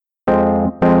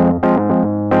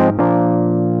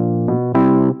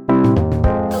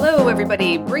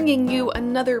everybody, bringing you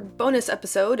another bonus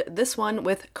episode, this one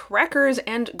with Crackers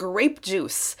and Grape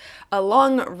Juice, a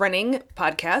long-running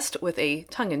podcast with a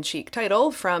tongue-in-cheek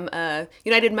title from a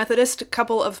United Methodist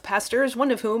couple of pastors,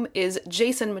 one of whom is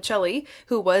Jason Micheli,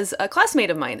 who was a classmate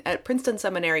of mine at Princeton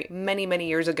Seminary many, many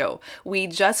years ago. We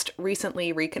just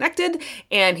recently reconnected,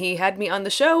 and he had me on the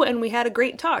show, and we had a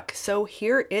great talk, so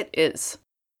here it is.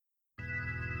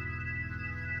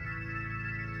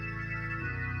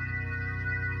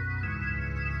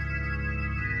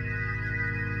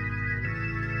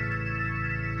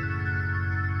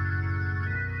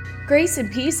 Grace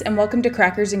and peace, and welcome to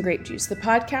Crackers and Grape Juice, the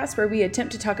podcast where we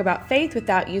attempt to talk about faith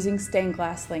without using stained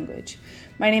glass language.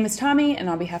 My name is Tommy, and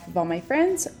on behalf of all my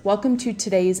friends, welcome to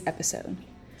today's episode.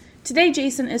 Today,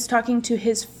 Jason is talking to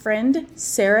his friend,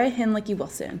 Sarah Hinlicky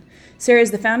Wilson. Sarah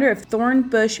is the founder of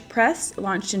Thornbush Press,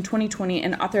 launched in 2020,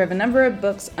 and author of a number of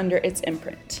books under its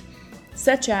imprint,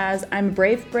 such as I'm a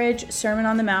Brave Bridge, Sermon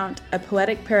on the Mount, A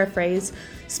Poetic Paraphrase,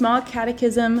 Small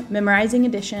Catechism, Memorizing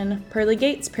Edition, Pearly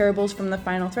Gates, Parables from the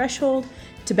Final Threshold,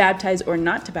 To Baptize or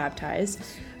Not to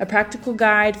Baptize, A Practical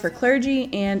Guide for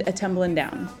Clergy, and A Tumblin'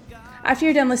 Down. After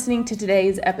you're done listening to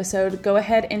today's episode, go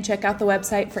ahead and check out the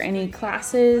website for any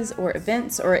classes or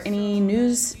events or any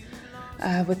news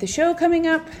with the show coming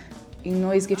up. You can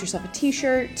always get yourself a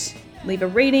t-shirt, leave a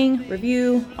rating,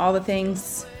 review, all the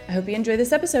things. I hope you enjoy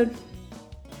this episode.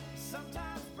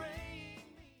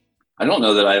 I don't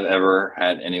know that I've ever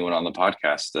had anyone on the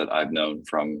podcast that I've known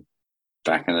from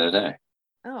back in the day.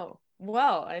 Oh,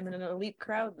 well, I'm in an elite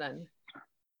crowd then.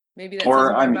 Maybe that says more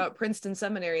about Princeton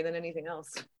Seminary than anything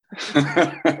else.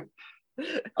 I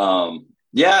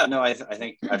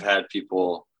think I've had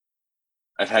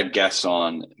guests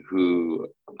on who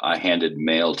I handed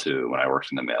mail to when I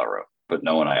worked in the mailroom, but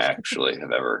no one I actually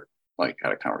have ever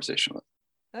had a conversation with.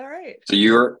 All right. So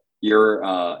you're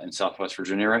in Southwest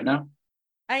Virginia right now?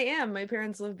 I am. My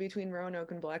parents live between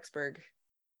Roanoke and Blacksburg.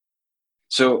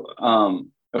 So,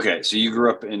 okay. So you grew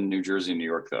up in New Jersey, New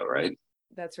York, though, right?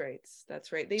 That's right.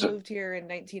 They moved here in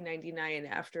 1999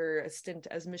 after a stint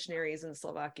as missionaries in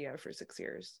Slovakia for 6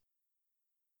 years.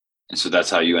 And so that's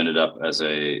how you ended up as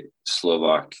a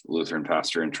Slovak Lutheran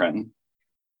pastor in Trenton?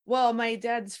 Well, my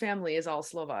dad's family is all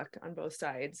Slovak on both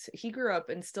sides. He grew up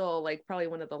in still probably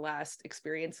one of the last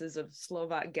experiences of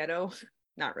Slovak ghetto.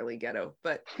 Not really ghetto,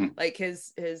 but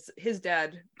his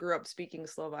dad grew up speaking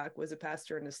Slovak, was a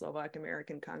pastor in a Slovak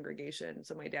American congregation.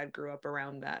 So my dad grew up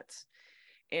around that.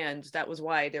 And that was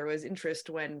why there was interest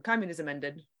when communism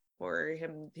ended for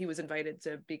him. He was invited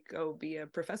to go be a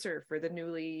professor for the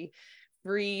newly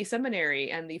free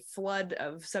seminary and the flood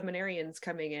of seminarians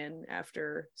coming in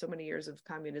after so many years of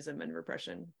communism and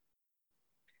repression.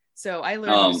 So I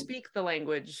learned to speak the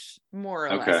language more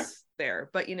or less there,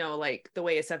 but the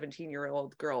way a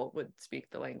 17-year-old girl would speak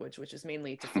the language, which is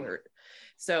mainly to flirt.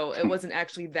 So it wasn't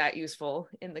actually that useful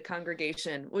in the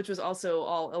congregation, which was also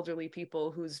all elderly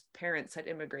people whose parents had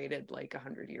immigrated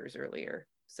 100 years earlier.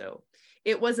 So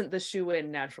it wasn't the shoe-in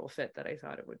natural fit that I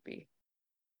thought it would be.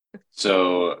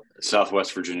 So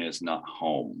Southwest Virginia is not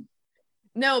home.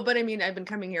 No, but I mean, I've been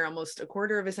coming here almost a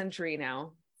quarter of a century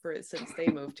now since they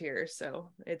moved here. So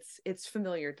it's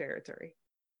familiar territory.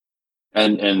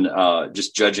 And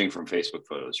just judging from Facebook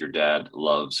photos, your dad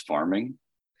loves farming.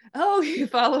 Oh, you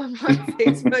follow him on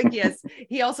Facebook? Yes.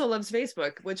 He also loves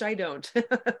Facebook, which I don't.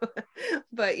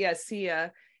 But yes, they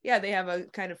have a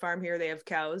kind of farm here. They have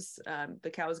cows.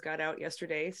 The cows got out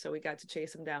yesterday, so we got to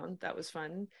chase them down. That was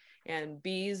fun. And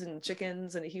bees and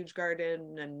chickens and a huge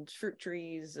garden and fruit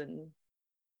trees. And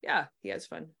yeah, he has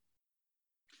fun.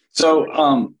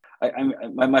 So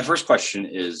my first question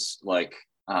is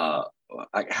how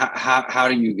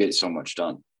do you get so much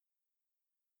done?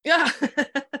 Yeah.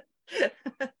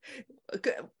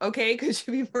 Okay, could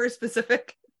you be more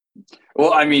specific?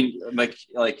 Well, I mean,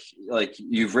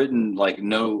 you've written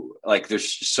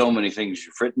there's so many things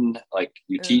you've written.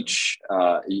 You teach.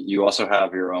 You also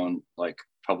have your own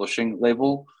publishing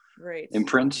label, right?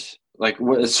 Imprint.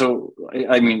 So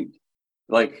I mean,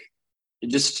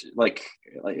 just I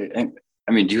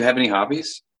mean, do you have any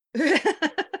hobbies?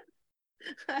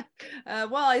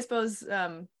 Well, I suppose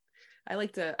I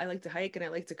like to hike and I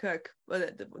like to cook.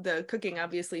 But the cooking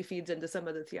obviously feeds into some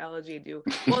of the theology I do.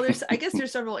 Well, I guess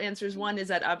there's several answers. One is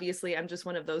that obviously I'm just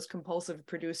one of those compulsive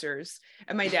producers,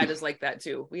 and my dad is like that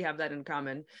too. We have that in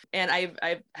common. And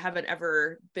I haven't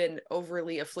ever been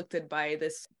overly afflicted by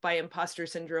imposter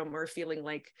syndrome or feeling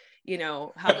like,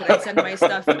 how could I send my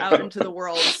stuff out into the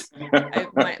world?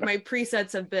 My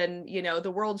presets have been,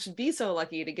 the world should be so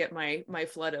lucky to get my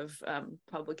flood of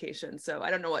publications. So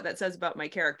I don't know what that says about my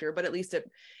character, but at least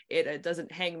it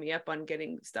doesn't hang me up on on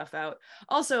getting stuff out.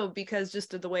 Also, because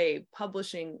just of the way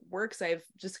publishing works, I've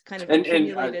just kind of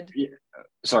accumulated.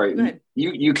 Sorry,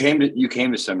 you came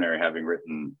to seminary having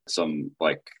written some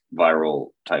like viral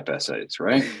type essays,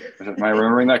 right? Am I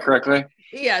remembering that correctly?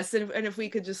 Yes, and if we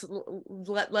could just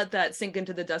let that sink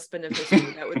into the dustbin of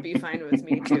history, that would be fine with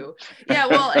me too. Yeah,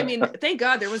 well, I mean, thank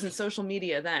God there wasn't social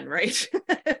media then, right?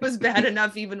 It was bad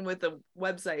enough even with the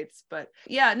websites, but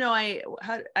yeah, no,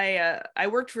 I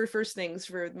worked for First Things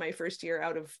for my first year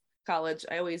out of college.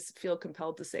 I always feel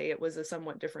compelled to say it was a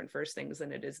somewhat different First Things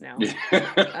than it is now.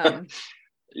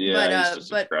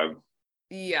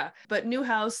 But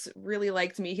Newhouse really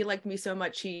liked me. He liked me so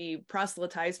much he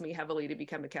proselytized me heavily to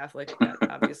become a Catholic. That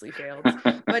obviously failed.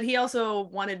 But he also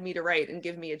wanted me to write and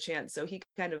give me a chance. So he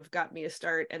kind of got me a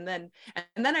start. And then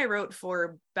I wrote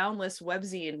for Boundless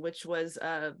Webzine, which was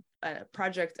a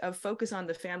project of focus on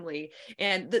the family.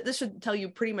 And this should tell you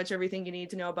pretty much everything you need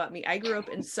to know about me. I grew up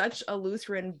in such a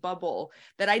Lutheran bubble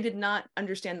that I did not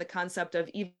understand the concept of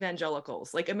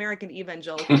evangelicals. Like American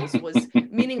evangelicals was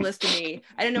meaningless to me.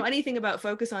 I didn't know anything about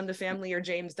focus on the family or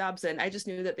James Dobson. I just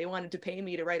knew that they wanted to pay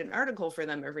me to write an article for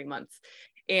them every month.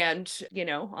 And, you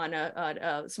know, on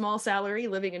a small salary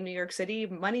living in New York City,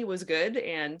 money was good.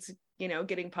 And you know,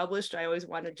 getting published, I always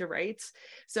wanted to write.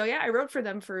 So yeah, I wrote for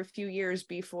them for a few years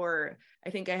before I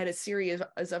think I had a series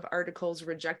of articles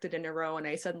rejected in a row. And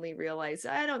I suddenly realized,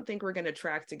 I don't think we're going to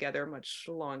track together much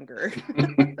longer.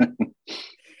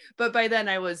 But by then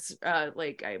I was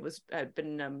I'd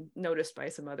been noticed by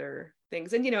some other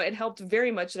things. And, you know, it helped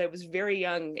very much that I was very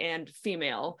young and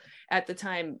female. At the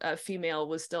time, female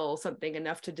was still something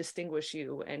enough to distinguish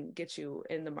you and get you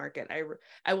in the market.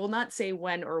 I will not say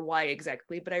when or why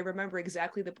exactly, but I remember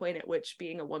exactly the point at which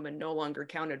being a woman no longer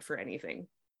counted for anything.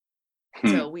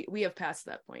 So we have passed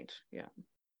that point. Yeah.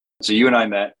 So you and I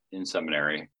met in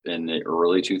seminary in the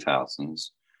early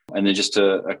 2000s. And then just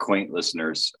to acquaint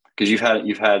listeners, because you've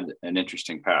had an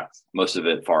interesting path, most of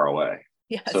it far away.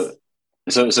 Yes.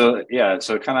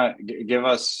 So kind of give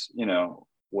us, you know,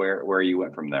 where you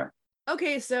went from there.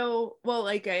 Okay, so, well,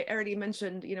 like I already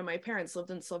mentioned, you know, my parents lived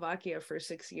in Slovakia for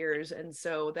 6 years. And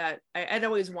so that I'd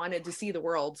always wanted to see the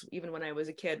world, even when I was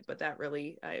a kid, but that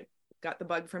really, I got the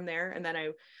bug from there. And then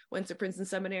I went to Princeton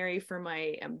Seminary for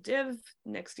my MDiv.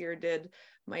 Next year did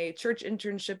my church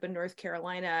internship in North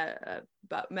Carolina,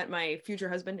 met my future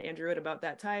husband, Andrew, at about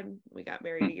that time. We got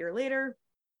married a year later.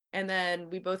 And then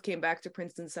we both came back to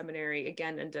Princeton Seminary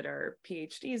again and did our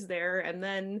PhDs there. And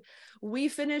then we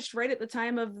finished right at the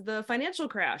time of the financial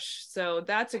crash. So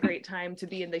that's a great time to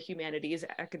be in the humanities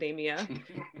academia.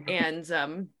 And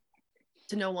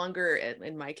to no longer,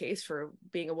 in my case, for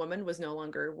being a woman, was no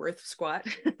longer worth squat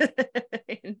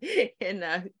in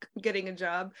getting a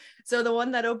job. So the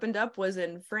one that opened up was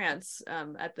in France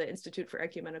at the Institute for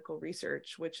Ecumenical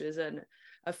Research, which is an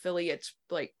affiliate,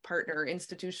 like partner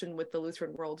institution with the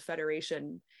Lutheran World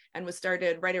Federation, and was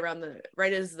started right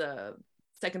as the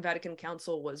Second Vatican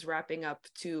Council was wrapping up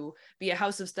to be a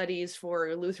house of studies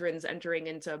for Lutherans entering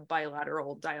into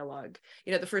bilateral dialogue.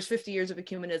 You know, the first 50 years of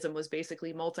ecumenism was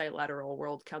basically multilateral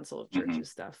World Council of Churches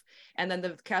stuff. And then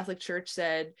the Catholic Church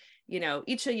said, you know,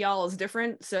 each of y'all is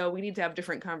different, so we need to have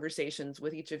different conversations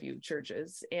with each of you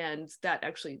churches. And that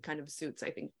actually kind of suits,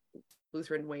 I think,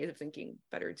 Lutheran way of thinking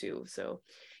better too. So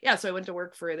yeah, so I went to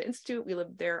work for the Institute. We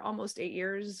lived there almost 8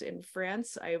 years in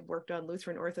France. I worked on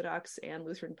Lutheran Orthodox and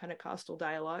Lutheran Pentecostal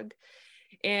dialogue.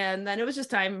 And then it was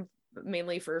just time,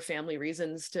 mainly for family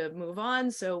reasons, to move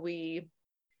on. So we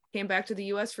came back to the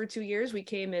US for 2 years. We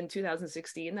came in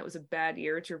 2016. That was a bad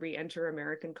year to re-enter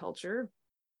American culture.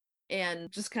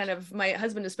 And just kind of, my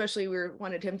husband especially,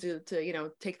 wanted him to you know,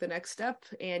 take the next step.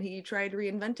 And he tried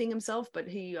reinventing himself, but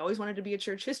he always wanted to be a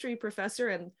church history professor.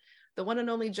 And the one and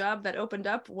only job that opened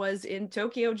up was in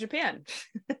Tokyo, Japan.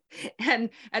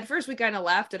 And at first we kind of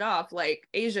laughed it off, like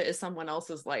Asia is someone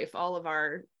else's life. All of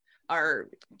our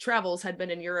travels had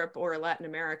been in Europe or Latin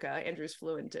America. Andrew's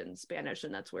fluent in Spanish,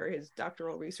 and that's where his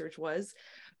doctoral research was.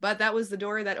 But that was the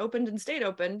door that opened and stayed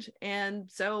opened. And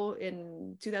so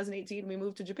in 2018, we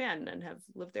moved to Japan and have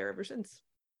lived there ever since.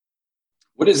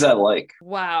 What is that like?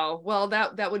 Wow. Well,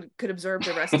 that could absorb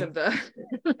the rest of the,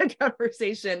 the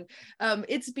conversation.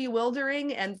 It's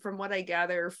bewildering. And from what I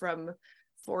gather from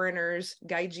foreigners,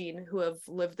 gaijin, who have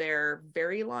lived there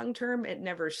very long term, it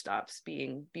never stops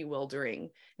being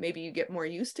bewildering. Maybe you get more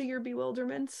used to your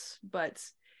bewilderments, but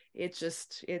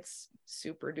it's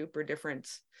super duper different.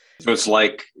 So it's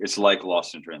like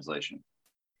Lost in Translation.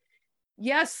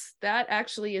 Yes, that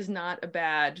actually is not a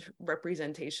bad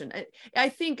representation. I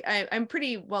think I'm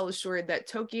pretty well assured that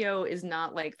Tokyo is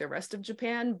not like the rest of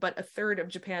Japan, but a third of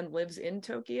Japan lives in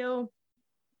Tokyo.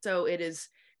 So it is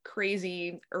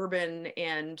crazy urban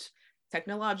and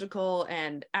technological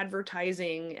and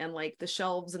advertising, and like the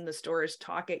shelves in the stores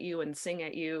talk at you and sing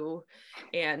at you,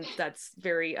 and that's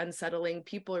very unsettling.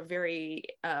 People are very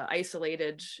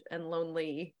isolated and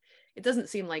lonely. It doesn't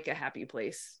seem like a happy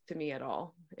place to me at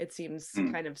all. It seems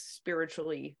kind of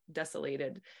spiritually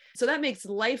desolated. So that makes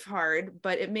life hard,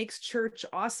 but it makes church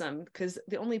awesome, because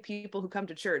the only people who come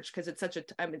to church, because it's such a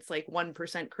it's like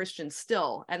 1% Christian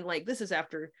still, and like this is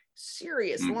after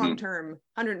serious long-term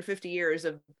 150 years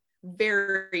of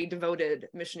very devoted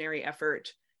missionary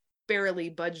effort, barely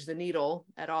budge the needle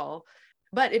at all.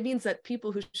 But it means that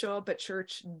people who show up at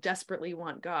church desperately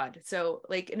want God. So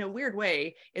like in a weird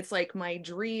way, it's like my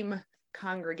dream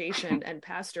congregation and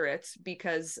pastorate,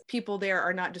 because people there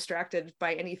are not distracted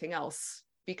by anything else,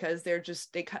 because they're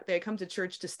just, they come to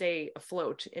church to stay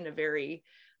afloat in a very,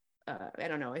 I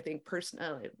don't know, I think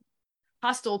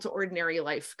hostile to ordinary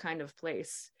life kind of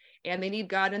place. And they need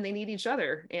God and they need each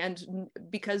other. And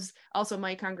because also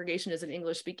my congregation is an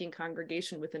English speaking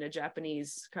congregation within a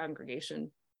Japanese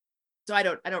congregation. So I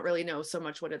don't really know so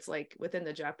much what it's like within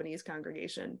the Japanese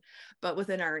congregation, but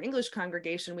within our English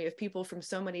congregation, we have people from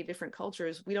so many different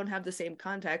cultures. We don't have the same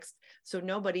context. So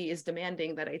nobody is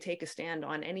demanding that I take a stand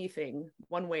on anything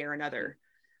one way or another.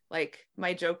 Like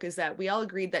my joke is that we all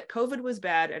agreed that COVID was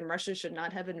bad and Russia should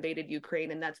not have invaded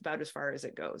Ukraine. And that's about as far as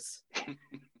it goes.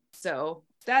 So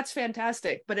that's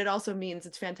fantastic. But it also means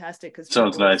it's fantastic because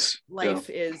sounds nice. Life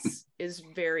is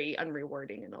very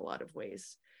unrewarding in a lot of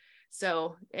ways.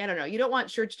 So I don't know, you don't want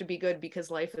church to be good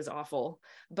because life is awful,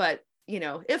 but you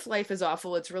know, if life is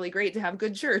awful, it's really great to have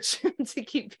good church to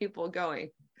keep people going.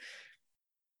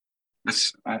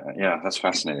 That's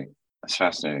fascinating. That's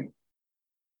fascinating.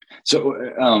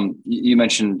 So you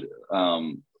mentioned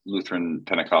Lutheran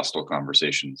Pentecostal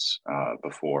conversations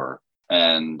before,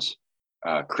 and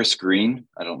Chris Green,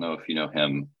 I don't know if you know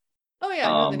him. Oh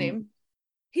yeah, I know the name.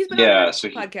 He's been on our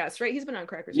podcast, right? He's been on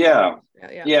Crackers. Yeah.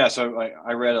 So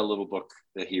I read a little book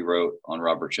that he wrote on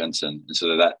Robert Jensen, and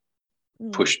so that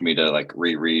pushed me to like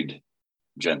reread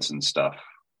Jensen stuff,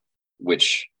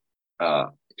 which I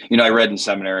read in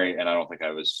seminary, and I don't think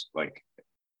I was like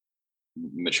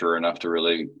mature enough to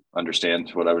really understand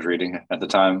what I was reading at the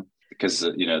time, because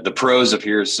the prose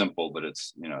appears simple, but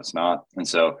it's not. And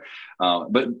so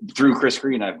but through Chris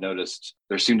Green, I've noticed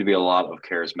there seem to be a lot of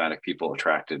charismatic people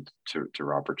attracted to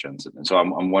Robert Jensen. And so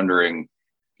I'm wondering,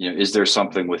 is there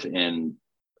something within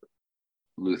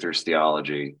Luther's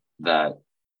theology that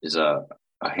is a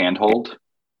handhold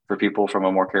for people from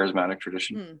a more charismatic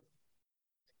tradition?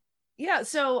 Yeah,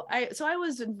 so I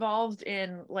was involved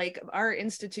in, like, our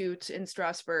institute in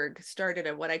Strasbourg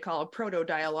started what I call a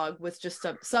proto-dialogue with just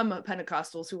some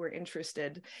Pentecostals who were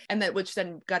interested, and which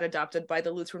then got adopted by the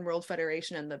Lutheran World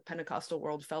Federation and the Pentecostal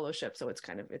World Fellowship. So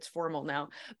it's formal now.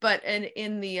 But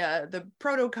in the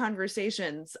proto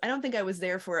conversations, I don't think I was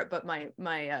there for it, but my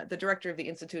the director of the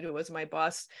institute, who was my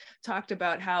boss, talked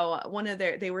about how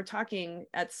they were talking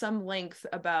at some length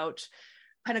about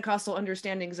Pentecostal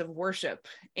understandings of worship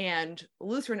and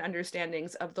Lutheran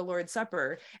understandings of the Lord's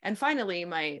Supper. And finally,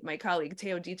 my colleague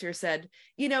Theo Dieter said,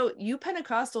 you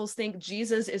Pentecostals think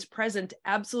Jesus is present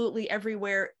absolutely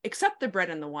everywhere except the bread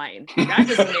and the wine. That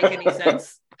doesn't make any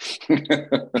sense.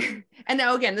 And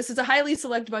now, again, this is a highly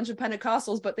select bunch of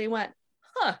Pentecostals, but they went,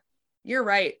 you're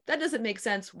right. That doesn't make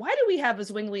sense. Why do we have a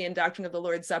Zwinglian doctrine of the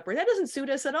Lord's Supper? That doesn't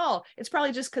suit us at all. It's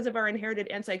probably just because of our inherited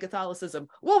anti-Catholicism.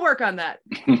 We'll work on that.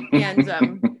 And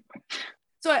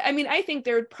so, I think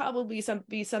there would probably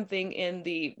be something in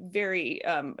the very,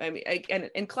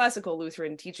 in classical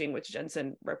Lutheran teaching, which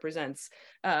Jensen represents,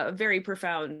 a very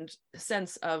profound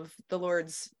sense of the Lord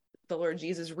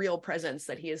Jesus' real presence,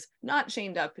 that he is not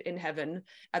chained up in heaven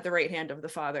at the right hand of the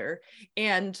Father.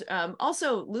 And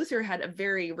also Luther had a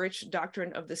very rich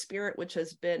doctrine of the Spirit, which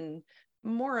has been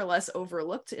more or less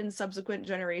overlooked in subsequent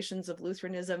generations of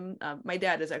Lutheranism. My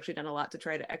dad has actually done a lot to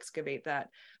try to excavate that,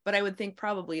 but I would think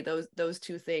probably those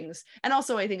two things. And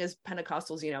also I think as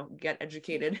Pentecostals, get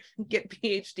educated, get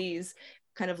PhDs,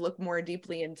 kind of look more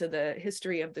deeply into the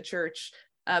history of the church.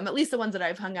 At least the ones that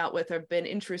I've hung out with have been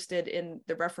interested in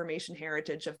the Reformation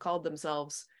heritage, have called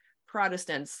themselves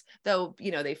Protestants, though,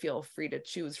 they feel free to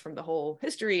choose from the whole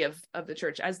history of the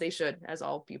church, as they should, as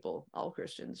all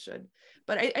Christians should.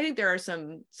 But I think there are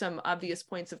some obvious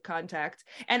points of contact.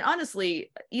 And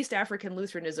honestly, East African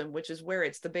Lutheranism, which is where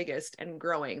it's the biggest and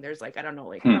growing, there's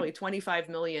probably 25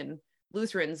 million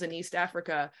Lutherans in East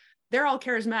Africa. They're all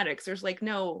charismatics. There's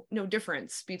no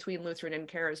difference between Lutheran and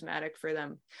charismatic for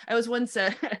them. I was once,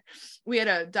 we had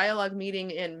a dialogue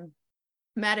meeting in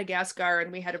Madagascar,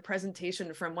 and we had a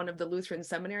presentation from one of the Lutheran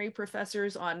seminary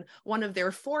professors on one of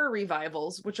their 4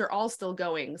 revivals, which are all still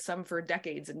going, some for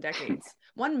decades and decades,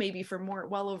 one maybe for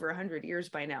well over 100 years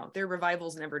by now. Their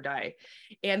revivals never die,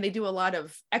 and they do a lot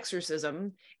of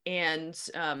exorcism, and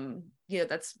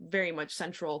that's very much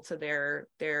central to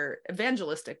their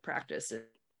evangelistic practice,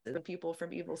 the people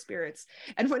from evil spirits.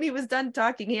 And when he was done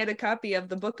talking, he had a copy of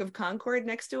the Book of Concord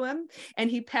next to him, and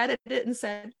he patted it and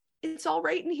said, "It's all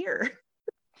right in here."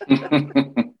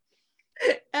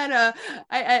 And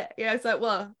I thought,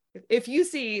 well, if you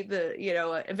see the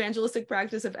evangelistic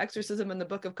practice of exorcism in the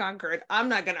Book of Concord, I'm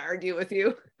not going to argue with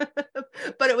you.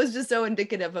 But it was just so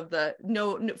indicative of the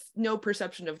no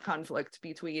perception of conflict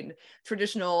between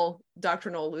traditional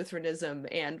doctrinal Lutheranism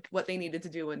and what they needed to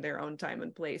do in their own time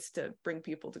and place to bring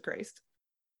people to Christ.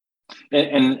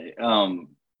 And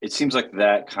it seems like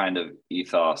that kind of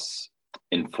ethos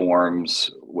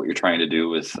informs what you're trying to do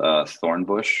with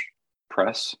Thornbush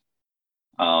Press,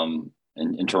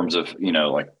 in terms of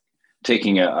like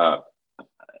taking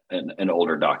an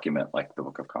older document like the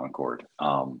Book of Concord,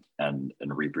 and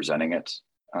representing it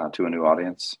to a new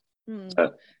audience. Is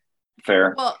that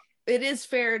fair? Well, it is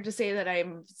fair to say that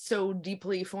I'm so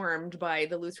deeply formed by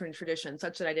the Lutheran tradition,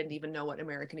 such that I didn't even know what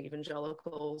American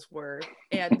evangelicals were.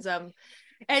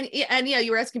 And yeah,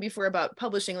 you were asking before about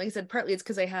publishing. Like I said, partly it's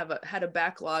because I had a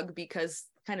backlog, because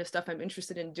kind of stuff I'm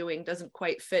interested in doing doesn't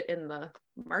quite fit in the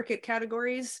market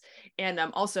categories. And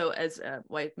also, as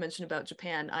I mentioned about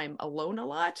Japan, I'm alone a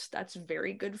lot. That's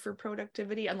very good for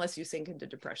productivity, unless you sink into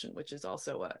depression, which is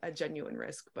also a genuine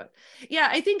risk. But yeah,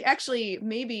 I think actually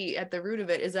maybe at the root of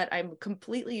it is that I'm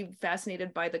completely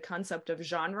fascinated by the concept of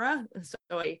genre. So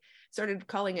I started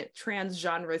calling it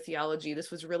transgenre theology.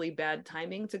 This was really bad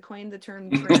timing to coin the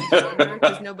term transgenre,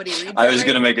 because nobody reads it. I was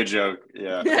going to make a joke.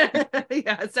 Yeah.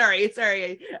 Yeah.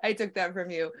 Sorry. I took that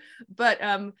from you. But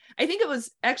I think it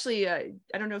was actually, I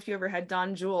don't know if you ever had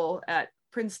Don Jewell at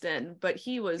Princeton, but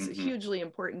he was hugely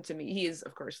important to me. He is,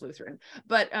 of course, Lutheran,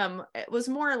 but it was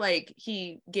more like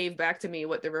he gave back to me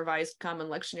what the Revised Common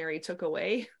Lectionary took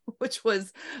away, which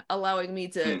was allowing me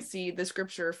to see the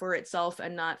scripture for itself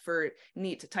and not for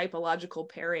neat typological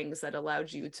pairings that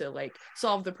allowed you to like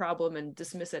solve the problem and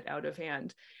dismiss it out of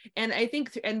hand. And I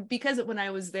think, and because when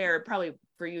I was there, probably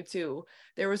for you too,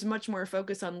 there was much more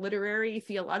focus on literary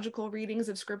theological readings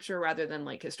of scripture rather than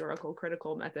like historical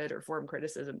critical method or form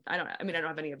criticism. I don't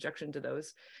have any objection to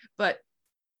those, but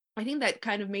I think that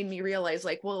kind of made me realize,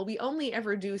 like, well, we only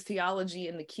ever do theology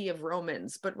in the key of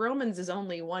Romans, but Romans is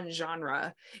only one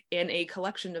genre in a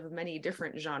collection of many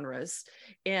different genres.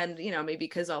 And, maybe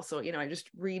because also, I just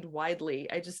read widely,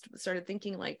 I just started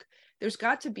thinking like, there's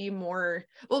got to be more.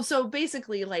 Well, so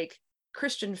basically like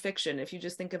Christian fiction, if you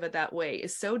just think of it that way,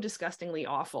 is so disgustingly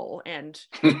awful and,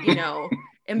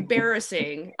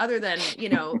 embarrassing, other than,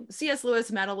 C.S.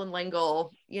 Lewis, Madeline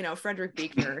L'Engle, Frederick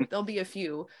Buechner, there'll be a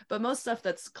few, but most stuff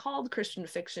that's called Christian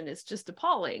fiction is just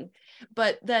appalling.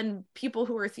 But then people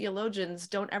who are theologians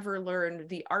don't ever learn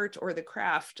the art or the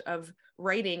craft of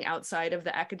writing outside of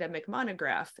the academic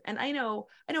monograph. And I know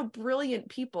brilliant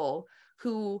people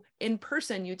who in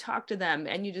person, you talk to them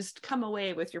and you just come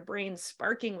away with your brain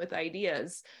sparking with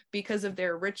ideas because of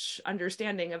their rich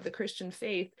understanding of the Christian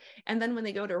faith. And then when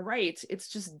they go to write, it's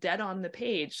just dead on the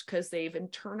page because they've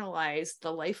internalized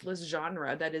the lifeless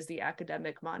genre that is the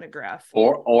academic monograph.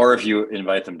 Or if you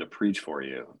invite them to preach for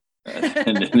you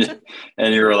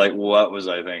and you're like, what was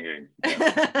I thinking?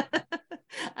 Yeah.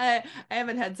 I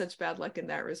haven't had such bad luck in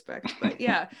that respect, but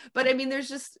yeah. But I mean,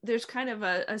 there's kind of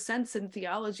a sense in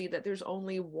theology that there's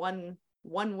only one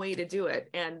way to do it,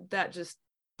 and that just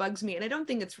bugs me. And I don't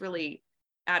think it's really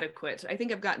adequate. I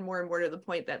think I've gotten more and more to the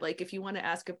point that, like, if you want to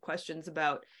ask questions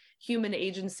about human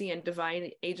agency and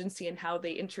divine agency and how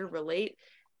they interrelate,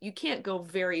 you can't go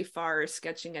very far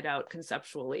sketching it out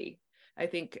conceptually. I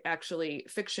think actually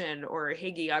fiction or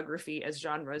hagiography as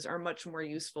genres are much more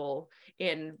useful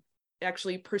in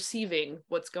actually perceiving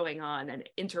what's going on and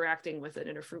interacting with it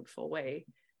in a fruitful way.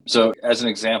 So as an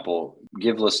example,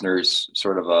 give listeners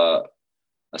sort of a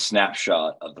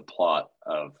snapshot of the plot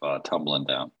of Tumbling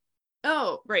Down.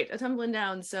 Oh, right. A Tumbling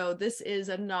Down. So this is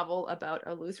a novel about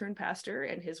a Lutheran pastor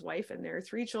and his wife and their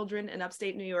 3 children in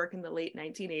upstate New York in the late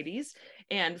 1980s.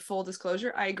 And full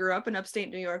disclosure, I grew up in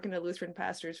upstate New York in a Lutheran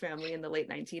pastor's family in the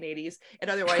late 1980s. It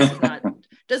otherwise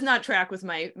does not track with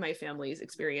my family's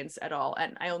experience at all.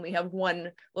 And I only have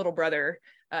one little brother,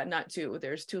 not 2.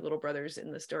 There's 2 little brothers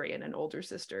in the story and an older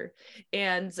sister.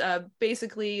 And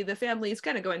basically the family is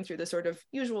kind of going through the sort of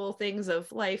usual things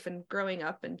of life and growing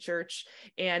up in church.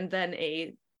 And then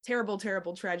a terrible,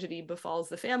 terrible tragedy befalls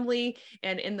the family.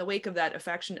 And in the wake of that, a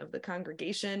faction of the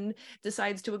congregation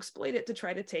decides to exploit it to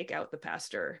try to take out the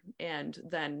pastor, and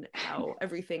then how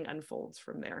everything unfolds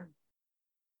from there.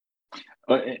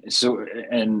 So,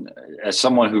 and as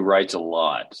someone who writes a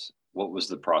lot, what was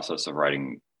the process of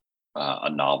writing a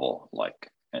novel like,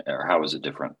 or how is it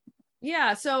different?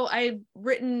 Yeah, so I've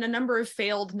written a number of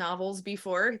failed novels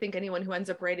before. I think anyone who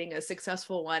ends up writing a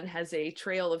successful one has a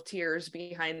trail of tears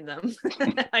behind them.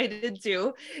 I did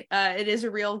too. It is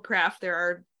a real craft. There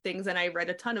are things, and I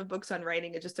read a ton of books on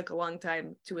writing. It just took a long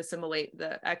time to assimilate.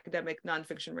 The academic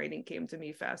nonfiction writing came to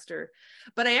me faster.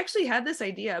 But I actually had this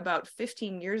idea about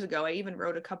 15 years ago. I even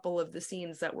wrote a couple of the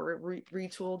scenes that were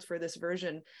retooled for this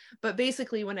version. But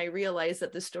basically, when I realized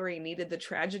that the story needed the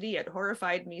tragedy, it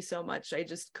horrified me so much, I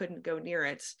just couldn't go near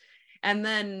it. And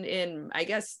then in, I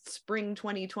guess, spring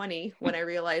 2020, when I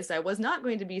realized I was not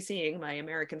going to be seeing my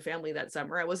American family that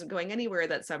summer, I wasn't going anywhere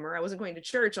that summer, I wasn't going to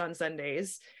church on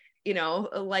Sundays, you know,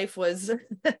 life was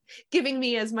giving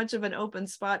me as much of an open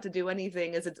spot to do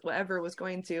anything as it ever was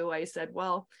going to. I said,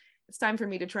 well, it's time for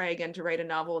me to try again to write a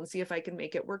novel and see if I can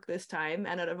make it work this time.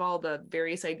 And out of all the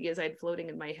various ideas I had floating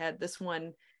in my head, this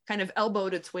one kind of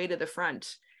elbowed its way to the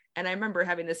front. And I remember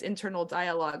having this internal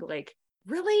dialogue like,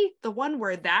 really? The one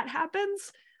where that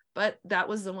happens? But that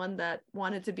was the one that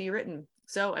wanted to be written.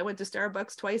 So I went to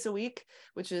Starbucks twice a week,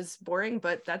 which is boring,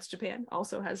 but that's Japan.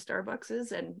 Also has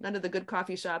Starbuckses, and none of the good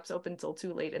coffee shops open till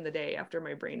too late in the day after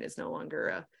my brain is no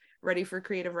longer ready for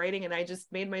creative writing. And I just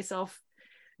made myself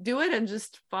do it and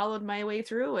just followed my way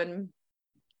through, and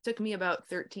took me about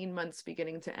 13 months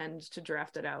beginning to end to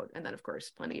draft it out. And then, of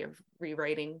course, plenty of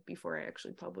rewriting before I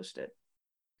actually published it.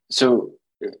 So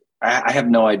I have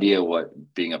no idea what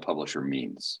being a publisher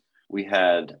means. We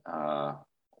had,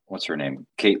 what's her name?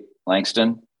 Kate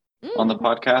Langston on the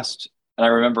podcast. And I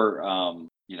remember,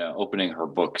 opening her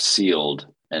book Sealed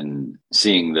and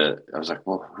seeing I was like,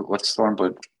 well, what's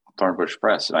Thornbush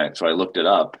Press? And so I looked it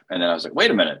up, and then I was like,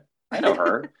 wait a minute, I know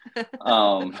her.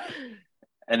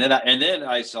 And then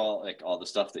I saw like all the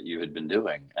stuff that you had been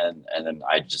doing. And then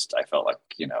I felt like,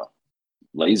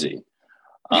 lazy.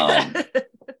 Like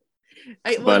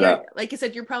I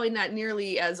said, you're probably not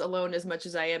nearly as alone as much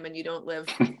as I am, and you don't live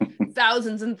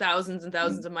thousands and thousands and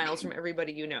thousands of miles from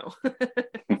everybody you know.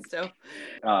 So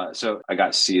I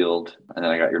got Sealed, and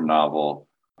then I got your novel.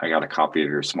 I got a copy of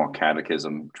your Small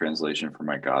Catechism translation for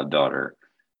my goddaughter,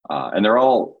 and they're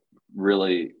all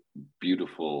really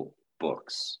beautiful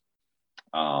books.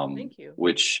 Thank you.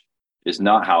 Which is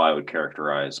not how I would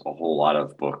characterize a whole lot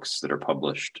of books that are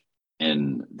published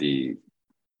in the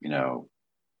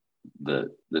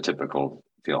typical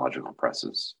theological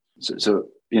presses. So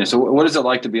what is it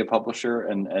like to be a publisher,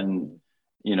 and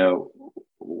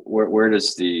where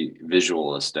does the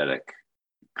visual aesthetic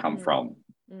come from?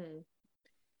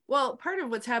 Well, part of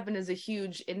what's happened is a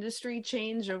huge industry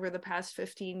change over the past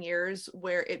 15 years,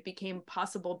 where it became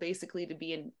possible basically to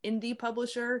be an indie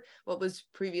publisher, what was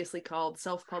previously called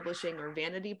self-publishing or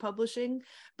vanity publishing.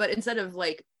 But instead of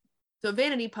so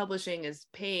vanity publishing is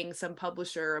paying some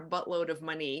publisher a buttload of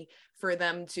money for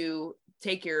them to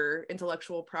take your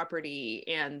intellectual property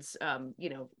and,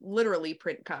 literally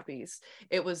print copies.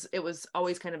 It was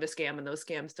always kind of a scam, and those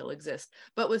scams still exist.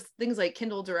 But with things like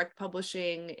Kindle Direct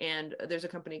Publishing, and there's a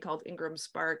company called Ingram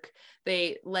Spark,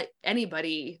 they let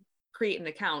anybody create an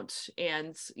account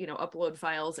and, upload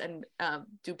files and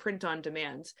do print on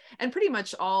demand. And pretty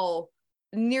much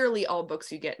nearly all books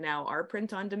you get now are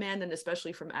print on demand, and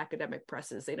especially from academic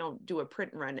presses. They don't do a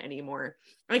print run anymore.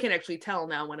 I can actually tell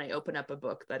now when I open up a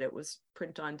book that it was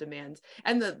print on demand,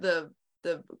 and the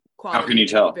quality. How can you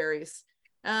tell? Varies.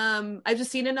 I've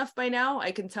just seen enough by now.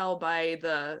 I can tell by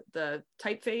the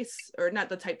typeface, or not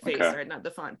the typeface, okay. Or not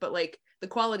the font, but like the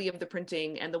quality of the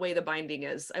printing and the way the binding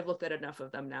is. I've looked at enough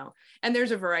of them now, and there's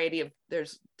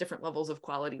there's different levels of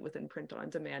quality within print on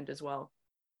demand as well.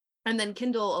 And then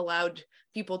Kindle allowed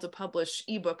people to publish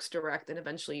ebooks direct, and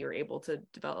eventually you're able to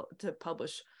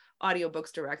publish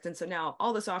audiobooks direct. And so now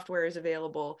all the software is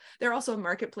available. There are also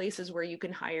marketplaces where you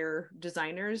can hire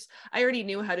designers. I already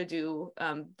knew how to do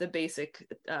the basic,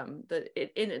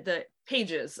 the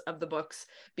pages of the books,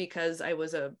 because I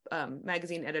was a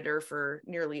magazine editor for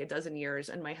nearly a dozen years,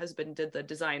 and my husband did the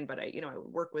design, but I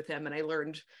would work with him, and I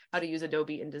learned how to use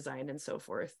Adobe InDesign and so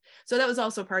forth. So that was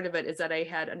also part of it, is that I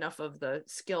had enough of the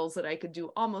skills that I could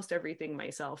do almost everything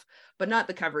myself, but not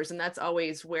the covers. And that's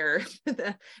always where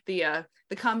the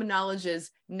common knowledge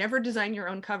is: never design your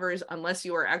own covers unless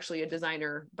you are actually a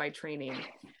designer by training.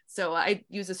 So I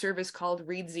use a service called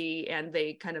Readsy, and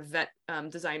they kind of vet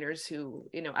designers who,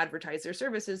 advertise their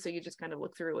services. So you just kind of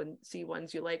look through and see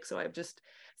ones you like. So I've just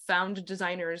found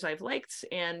designers I've liked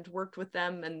and worked with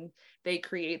them, and they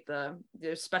create the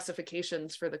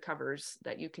specifications for the covers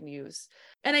that you can use.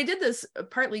 And I did this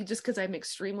partly just because I'm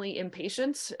extremely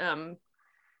impatient.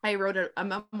 I wrote a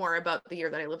memoir about the year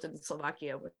that I lived in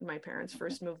Slovakia when my parents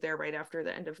first moved there right after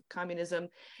the end of communism.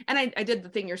 And I did the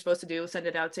thing you're supposed to do, send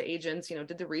it out to agents,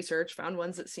 did the research, found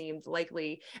ones that seemed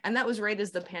likely. And that was right as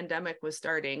the pandemic was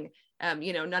starting.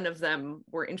 None of them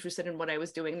were interested in what I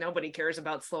was doing. Nobody cares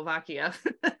about Slovakia.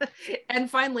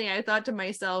 And finally, I thought to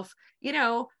myself,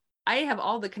 I have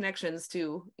all the connections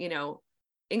to,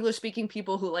 English speaking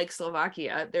people who like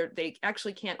Slovakia. They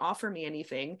actually can't offer me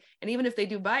anything. And even if they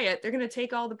do buy it, they're going to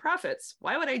take all the profits.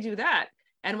 Why would I do that?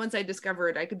 And once I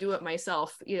discovered I could do it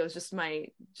myself, it was just my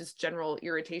general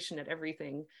irritation at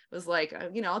everything. It was like,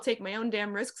 I'll take my own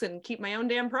damn risks and keep my own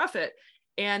damn profit.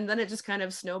 And then it just kind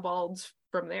of snowballed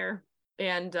from there.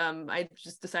 And I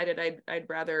just decided I'd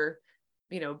rather,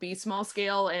 be small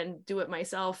scale and do it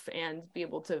myself and be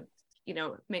able to,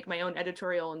 make my own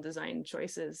editorial and design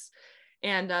choices.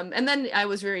 And then I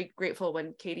was very grateful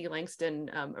when Katie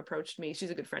Langston approached me. She's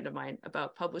a good friend of mine,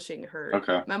 about publishing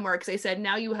her memoir, because they said,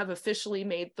 now you have officially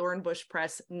made Thornbush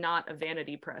Press not a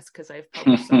vanity press, because I've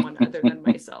published someone other than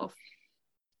myself.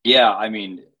 Yeah, I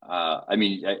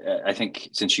think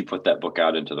since you put that book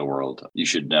out into the world, you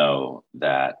should know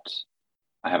that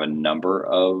I have a number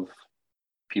of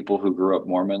people who grew up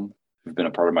Mormon who've been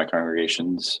a part of my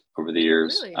congregations over the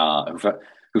years, really?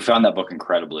 Who found that book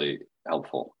incredibly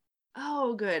helpful.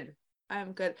 Oh, good.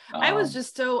 I'm good. I was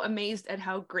just so amazed at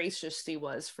how gracious she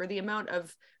was for the amount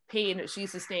of pain she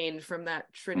sustained from that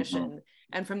tradition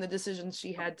and from the decisions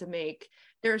she had to make.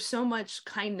 There's so much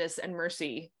kindness and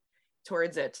mercy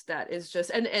towards it that is just,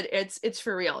 and it's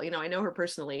for real. I know her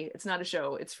personally. It's not a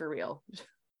show. It's for real.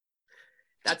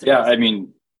 That's amazing.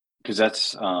 Because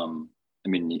that's, but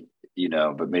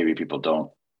maybe people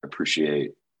don't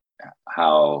appreciate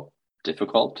how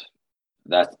difficult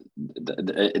that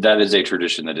is a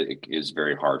tradition that it is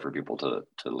very hard for people to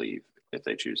leave if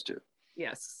they choose to.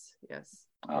 Yes. It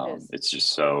is. It's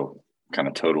just so kind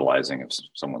of totalizing of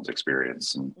someone's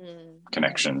experience and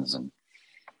connections and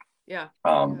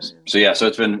so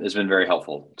it's been very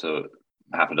helpful to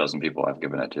half a dozen people I've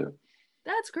given it to.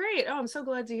 That's great. Oh, I'm so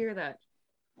glad to hear that.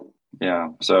 Yeah.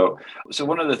 So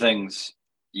one of the things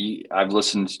I've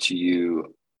listened to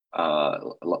you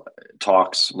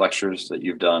talks, lectures that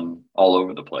you've done all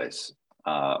over the place.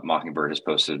 Mockingbird has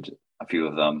posted a few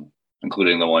of them,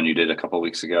 including the one you did a couple of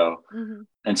weeks ago.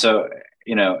 And so,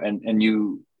 and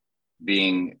you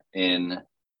being in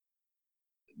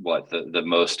the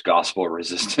most gospel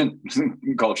resistant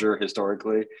culture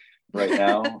historically right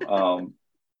now.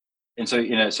 And so,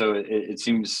 it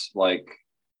seems like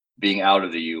being out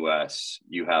of the US,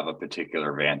 you have a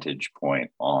particular vantage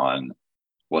point on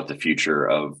what the future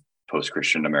of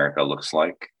post-Christian America looks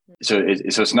like. So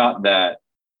it's not that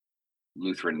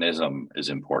Lutheranism is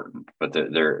important, but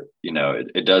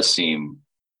it does seem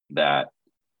that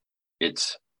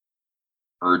it's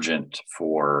urgent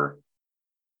for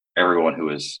everyone who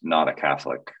is not a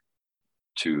Catholic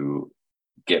to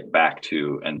get back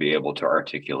to and be able to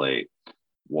articulate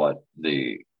what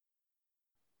the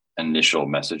initial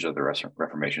message of the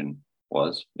Reformation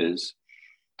is.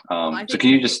 So can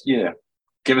you just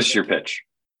give us your pitch?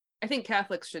 I think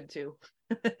Catholics should too,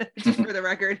 just for the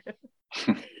record.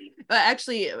 But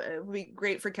actually, it would be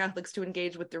great for Catholics to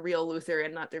engage with the real Luther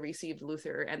and not the received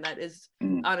Luther. And that is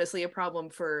honestly a problem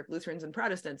for Lutherans and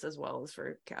Protestants as well as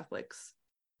for Catholics.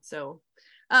 So,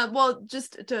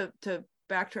 just to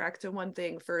backtrack to one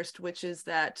thing first, which is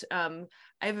that I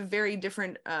have a very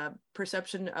different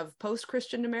perception of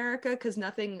post-Christian America, because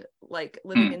nothing like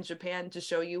living in Japan to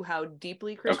show you how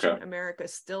deeply Christian America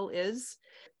still is.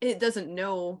 It doesn't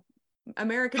know.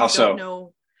 Americans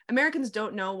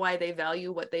don't know why they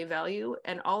value what they value,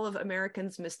 and all of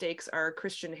Americans' mistakes are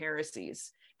Christian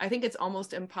heresies. I think it's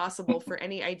almost impossible for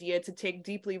any idea to take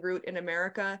deeply root in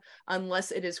America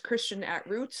unless it is Christian at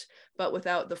root, but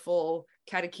without the full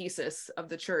catechesis of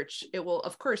the church. It will,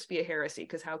 of course, be a heresy,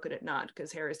 because how could it not?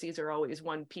 Because heresies are always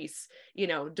one piece,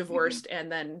 divorced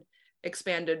and then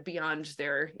expanded beyond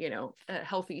their,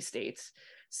 healthy states.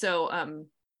 So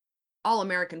all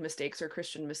American mistakes are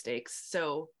Christian mistakes.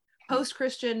 So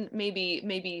post-Christian,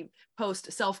 maybe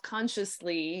post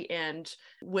self-consciously and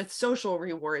with social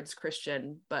rewards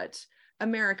Christian, but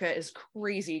America is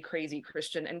crazy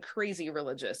Christian and crazy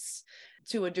religious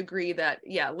to a degree that,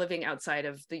 living outside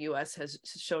of the US has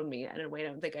shown me in a way I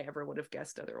don't think I ever would have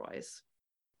guessed otherwise.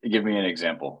 Give me an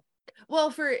example. Well,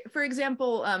 for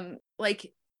example,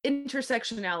 like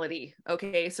intersectionality.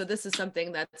 Okay, so this is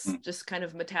something that's just kind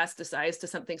of metastasized to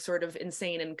something sort of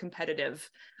insane and competitive.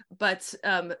 But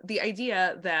the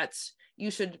idea that you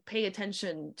should pay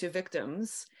attention to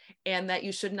victims and that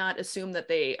you should not assume that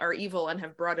they are evil and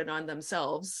have brought it on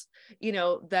themselves,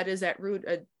 that is at root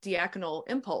a diaconal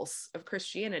impulse of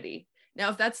Christianity. Now,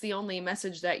 if that's the only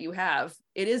message that you have,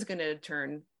 it is going to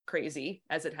turn crazy,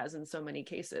 as it has in so many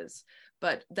cases.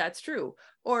 But that's true.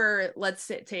 Or let's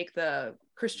take the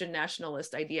Christian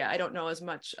nationalist idea. I don't know as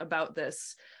much about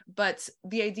this, but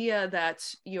the idea that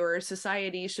your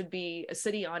society should be a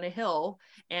city on a hill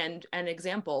and an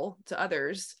example to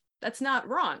others, that's not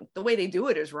wrong. The way they do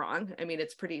it is wrong. I mean,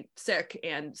 it's pretty sick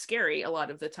and scary a lot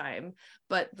of the time,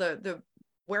 but the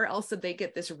where else did they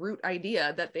get this root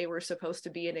idea that they were supposed to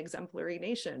be an exemplary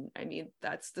nation? I mean,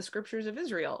 that's the scriptures of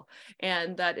Israel.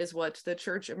 And that is what the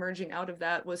church emerging out of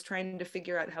that was trying to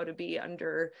figure out how to be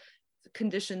under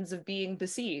conditions of being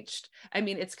besieged. I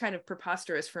mean, it's kind of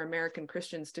preposterous for American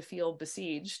Christians to feel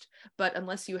besieged, but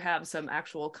unless you have some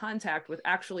actual contact with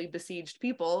actually besieged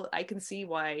people, I can see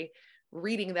why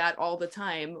reading that all the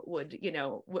time would,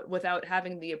 without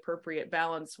having the appropriate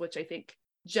balance, which I think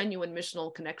genuine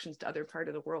missional connections to other part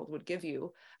of the world would give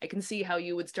you, I can see how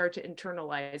you would start to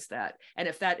internalize that. And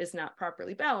if that is not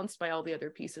properly balanced by all the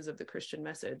other pieces of the Christian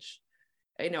message,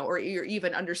 or you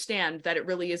even understand that it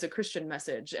really is a Christian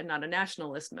message and not a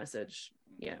nationalist message,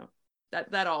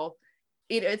 that all,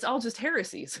 it's all just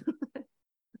heresies.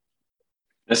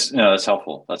 That's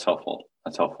helpful.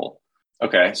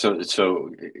 Okay,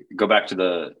 so go back to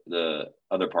the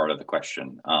other part of the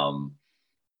question.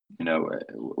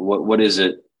 What is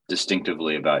it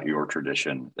distinctively about your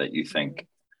tradition that you think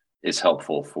is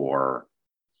helpful for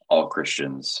all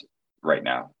Christians right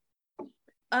now?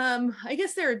 I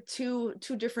guess there are two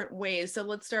different ways. So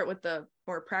let's start with the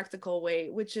more practical way,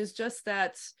 which is just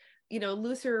that,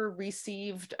 Luther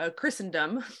received a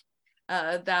Christendom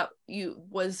that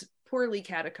was poorly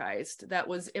catechized, that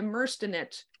was immersed in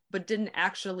it, but didn't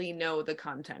actually know the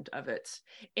content of it.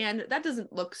 And that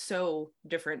doesn't look so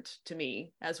different to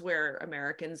me as where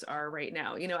Americans are right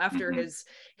now. After his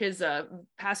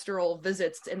pastoral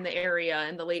visits in the area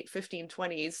in the late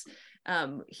 1520s,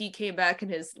 he came back and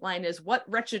his line is, "What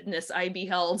wretchedness I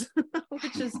beheld,"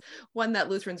 which is one that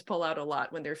Lutherans pull out a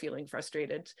lot when they're feeling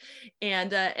frustrated.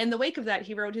 And in the wake of that,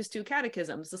 he wrote his two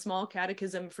catechisms, the small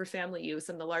catechism for family use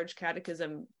and the large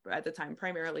catechism at the time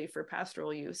primarily for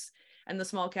pastoral use. And the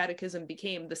small catechism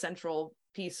became the central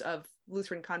piece of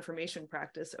Lutheran confirmation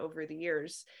practice over the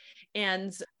years.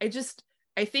 And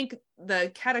I think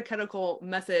the catechetical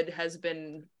method has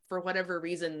been, for whatever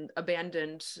reason,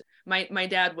 abandoned. My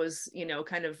dad was,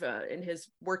 kind of in his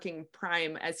working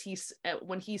prime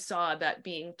when he saw that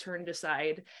being turned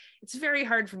aside. It's very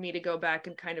hard for me to go back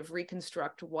and kind of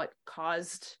reconstruct what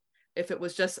caused, if it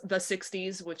was just the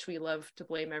 60s, which we love to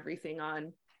blame everything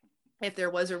on, if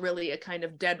there was a kind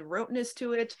of dead roteness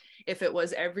to it, if it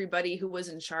was everybody who was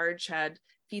in charge had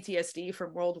PTSD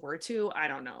from World War II, I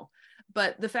don't know.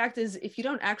 But the fact is, if you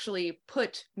don't actually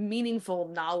put meaningful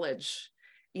knowledge,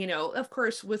 of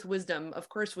course with wisdom, of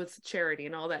course with charity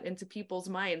and all that, into people's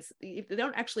minds, if they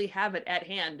don't actually have it at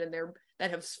hand and that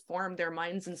have formed their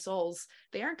minds and souls,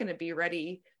 they aren't going to be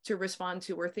ready to respond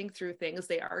to or think through things.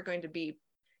 They are going to be,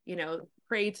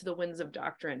 prey to the winds of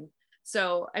doctrine.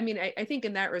 So, I mean, I think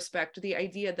in that respect, the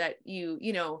idea that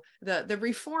the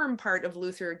reform part of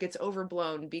Luther gets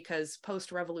overblown because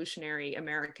post-revolutionary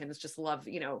Americans just love,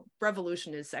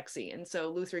 revolution is sexy. And so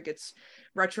Luther gets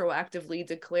retroactively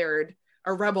declared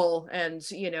a rebel and,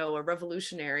 a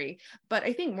revolutionary. But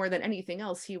I think more than anything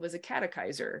else, he was a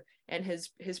catechizer, and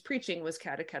his preaching was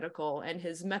catechetical and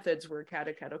his methods were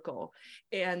catechetical.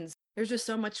 And there's just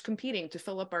so much competing to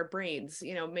fill up our brains,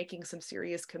 making some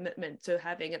serious commitment to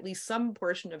having at least some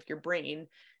portion of your brain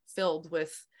filled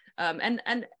with, and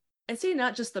I say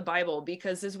not just the Bible,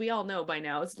 because as we all know by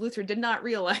now, as Luther did not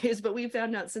realize, but we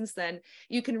found out since then,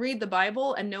 you can read the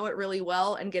Bible and know it really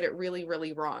well and get it really,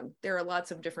 really wrong. There are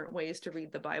lots of different ways to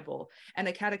read the Bible, and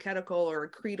a catechetical or a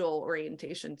creedal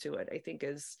orientation to it, I think,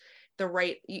 is the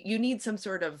right. You need some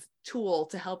sort of tool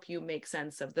to help you make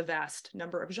sense of the vast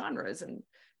number of genres and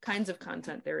kinds of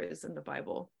content there is in the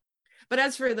Bible. But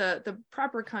as for the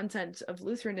proper content of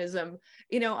Lutheranism,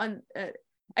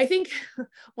 I think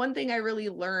one thing I really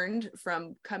learned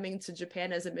from coming to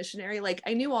Japan as a missionary,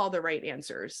 I knew all the right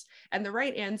answers. And the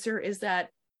right answer is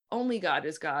that only God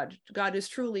is God. God is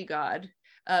truly God,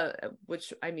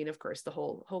 which I mean, of course, the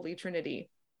whole Holy Trinity,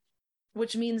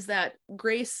 which means that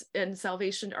grace and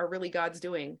salvation are really God's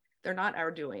doing. They're not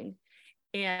our doing.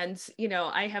 And,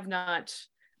 I have not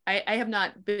I have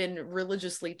not been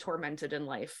religiously tormented in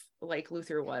life like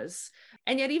Luther was.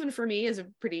 And yet, even for me, as a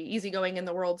pretty easygoing in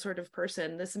the world sort of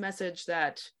person, this message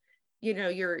that, you know,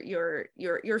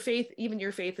 your faith, even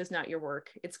your faith is not your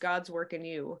work, it's God's work in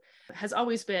you, has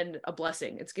always been a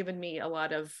blessing. It's given me a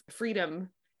lot of freedom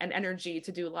and energy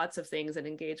to do lots of things and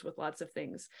engage with lots of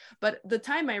things. But the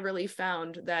time I really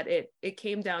found that it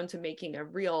came down to making a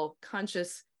real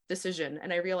conscious decision,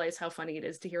 and I realize how funny it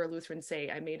is to hear a Lutheran say,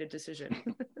 I made a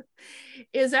decision,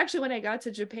 is actually when I got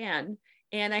to Japan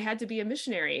and I had to be a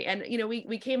missionary. And, you know,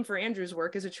 we came for Andrew's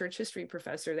work as a church history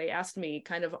professor. They asked me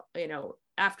kind of, you know,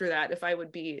 after that, if I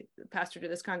would be pastor to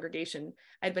this congregation.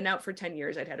 I'd been out for 10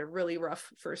 years. I'd had a really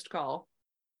rough first call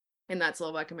in that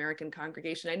Slovak American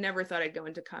congregation. I never thought I'd go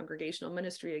into congregational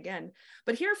ministry again.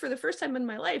 But here, for the first time in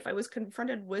my life, I was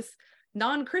confronted with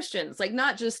non-Christians, like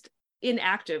not just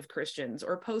inactive Christians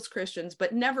or post-Christians,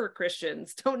 but never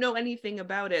Christians, don't know anything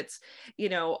about it. You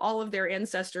know, all of their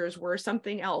ancestors were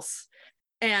something else.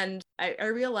 And I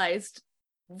realized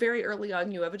very early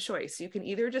on, you have a choice. You can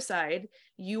either decide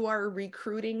you are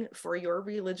recruiting for your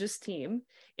religious team,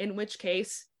 in which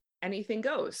case anything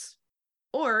goes,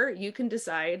 or you can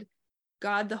decide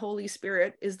God, the Holy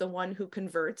Spirit, is the one who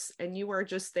converts, and you are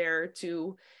just there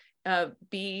to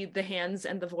be the hands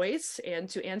and the voice and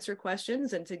to answer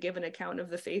questions and to give an account of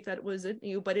the faith that was in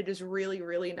you, but it is really,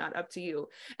 really not up to you.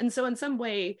 And so in some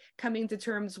way, coming to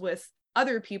terms with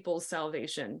other people's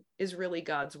salvation is really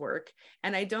God's work.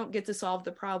 And I don't get to solve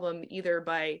the problem either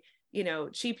by, you know,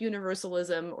 cheap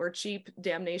universalism or cheap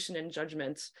damnation and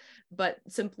judgment, but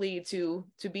simply to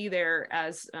be there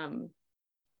as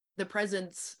the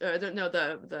presence,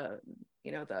 the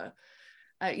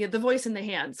voice in the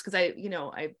hands, because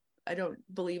I don't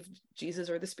believe Jesus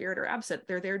or the Spirit are absent.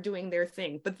 They're there doing their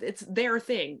thing, but it's their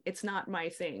thing. It's not my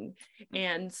thing.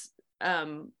 And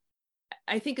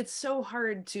I think it's so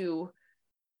hard to,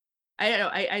 I don't know,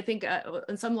 I think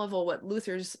on some level what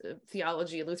Luther's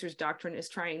theology, Luther's doctrine is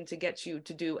trying to get you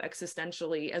to do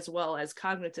existentially as well as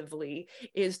cognitively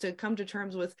is to come to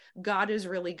terms with God is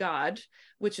really God,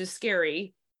 which is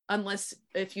scary, unless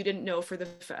if you didn't know for the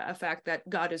fact that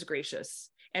God is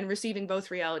gracious. And receiving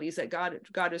both realities, that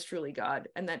God is truly God,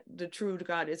 and that the true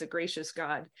God is a gracious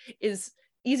God, is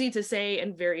easy to say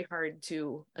and very hard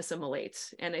to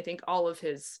assimilate. And I think all of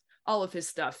his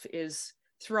stuff is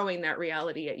throwing that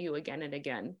reality at you again and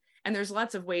again. And there's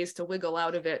lots of ways to wiggle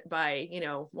out of it by, you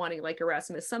know, wanting, like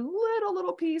Erasmus, some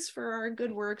little piece for our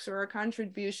good works or our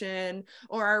contribution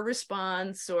or our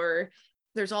response, or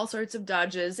there's all sorts of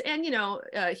dodges. And, you know,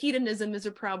 hedonism is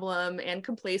a problem and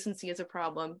complacency is a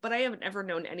problem, but I haven't ever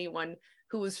known anyone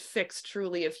who was fixed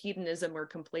truly of hedonism or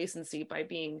complacency by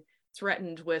being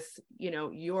threatened with, you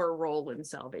know, your role in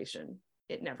salvation.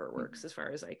 It never works, as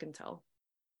far as I can tell.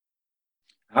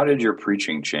 How did your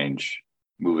preaching change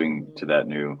moving to that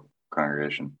new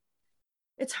congregation?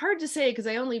 It's hard to say, because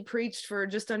I only preached for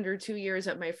just under 2 years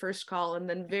at my first call and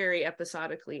then very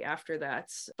episodically after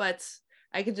that. But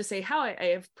I could just say how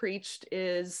I have preached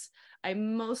is I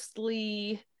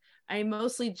mostly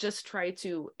just try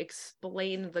to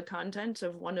explain the content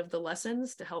of one of the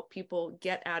lessons to help people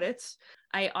get at it.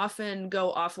 I often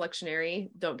go off lectionary.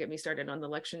 Don't get me started on the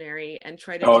lectionary, and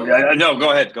try to. No,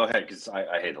 go ahead, because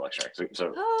I hate the lectionary.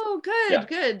 So. Oh,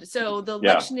 good. So the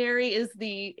lectionary is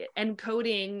the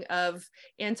encoding of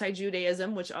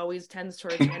anti-Judaism, which always tends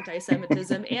towards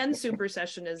anti-Semitism and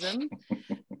supersessionism.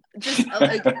 Just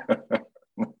like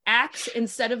Acts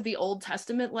instead of the Old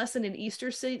Testament lesson in Easter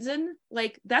season,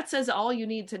 like that says all you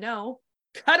need to know.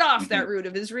 Cut off that root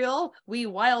of Israel. We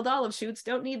wild olive shoots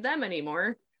don't need them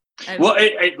anymore. Well,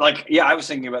 I was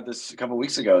thinking about this a couple of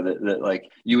weeks ago that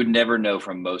like you would never know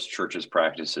from most churches'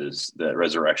 practices that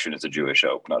resurrection is a Jewish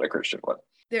hope, not a Christian one.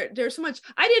 There's so much.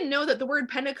 I didn't know that the word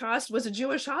Pentecost was a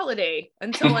Jewish holiday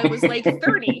until I was like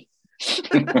 30.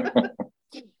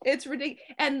 It's ridiculous.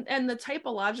 And the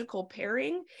typological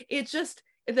pairing, it's just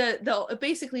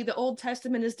basically the Old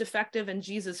Testament is defective and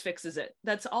Jesus fixes it.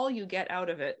 That's all you get out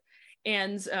of it.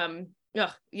 And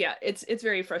it's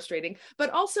very frustrating. But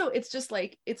also it's just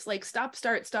like, it's like stop,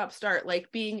 start,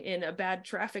 like being in a bad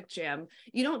traffic jam.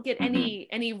 You don't get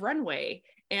any runway.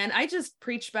 And I just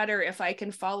preach better if I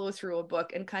can follow through a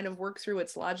book and kind of work through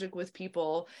its logic with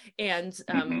people. And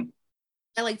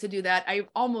I like to do that. I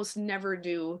almost never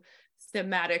do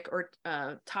thematic or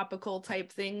topical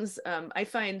type things. I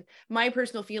find my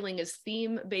personal feeling is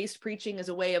theme-based preaching is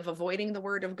a way of avoiding the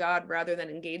word of God rather than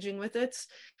engaging with it.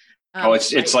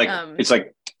 It's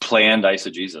like planned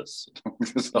eisegesis.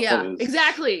 Yeah,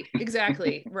 exactly.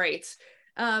 Right.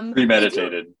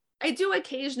 Premeditated. I do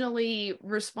occasionally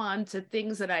respond to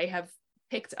things that I have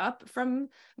picked up from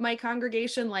my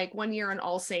congregation. Like one year on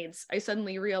All Saints, I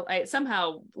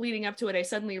somehow leading up to it, I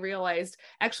suddenly realized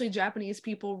actually Japanese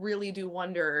people really do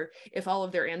wonder if all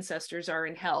of their ancestors are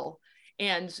in hell.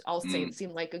 And All Saints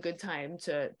seemed like a good time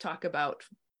to talk about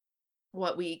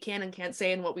what we can and can't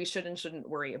say and what we should and shouldn't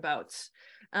worry about.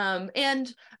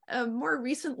 And more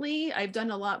recently, I've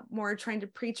done a lot more trying to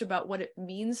preach about what it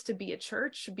means to be a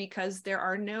church, because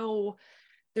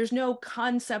there's no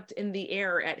concept in the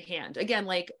air at hand. Again,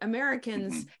 like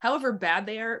Americans, however bad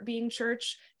they are at being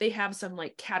church, they have some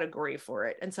like category for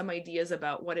it and some ideas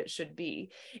about what it should be.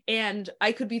 And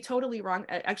I could be totally wrong.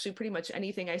 Actually, pretty much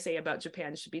anything I say about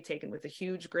Japan should be taken with a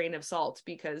huge grain of salt,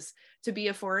 because to be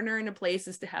a foreigner in a place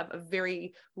is to have a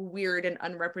very weird and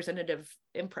unrepresentative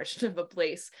impression of a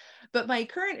place. But my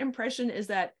current impression is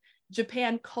that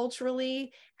Japan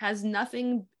culturally has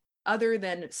nothing other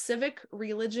than civic,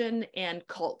 religion, and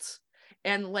cult.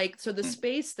 And like, so the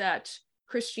space that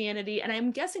Christianity, and I'm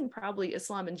guessing probably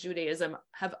Islam and Judaism,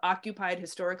 have occupied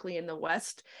historically in the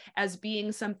West as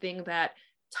being something that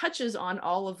touches on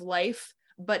all of life,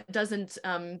 but doesn't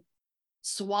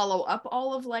swallow up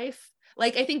all of life.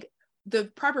 Like, I think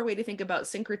the proper way to think about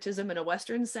syncretism in a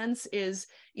Western sense is,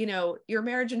 you know, your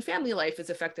marriage and family life is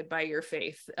affected by your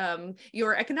faith.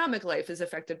 Your economic life is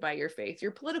affected by your faith, your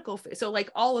political faith. So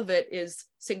like all of it is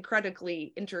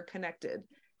syncretically interconnected.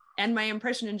 And my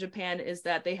impression in Japan is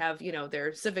that they have, you know,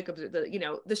 their civic,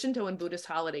 the Shinto and Buddhist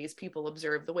holidays people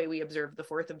observe the way we observe the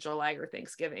 4th of July or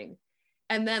Thanksgiving.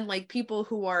 And then like people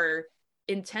who are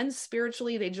intense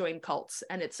spiritually, they join cults,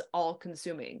 and it's all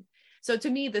consuming. So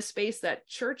to me, the space that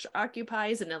church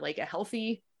occupies in a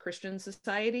healthy Christian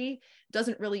society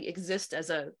doesn't really exist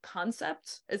as a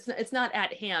concept. It's not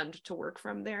at hand to work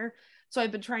from there. So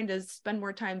I've been trying to spend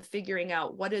more time figuring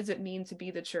out, what does it mean to be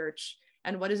the church,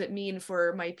 and what does it mean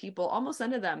for my people? Almost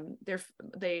none of them,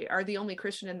 they are the only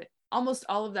Christian, and almost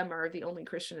all of them are the only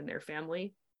Christian in their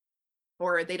family,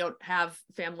 or they don't have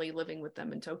family living with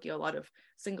them in Tokyo. A lot of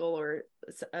single or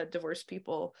divorced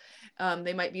people,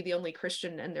 they might be the only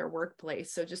Christian in their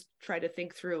workplace. So just try to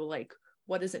think through, like,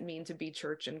 what does it mean to be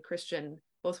church and Christian,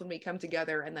 both when we come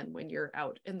together and then when you're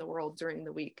out in the world during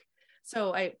the week.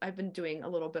 So I've been doing a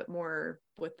little bit more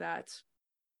with that.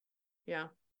 Yeah.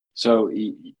 So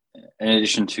in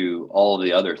addition to all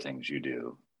the other things you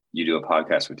do a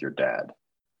podcast with your dad.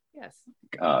 Yes.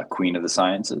 Queen of the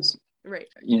Sciences. Right.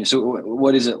 You know, so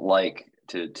what is it like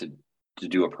to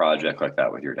do a project like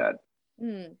that with your dad?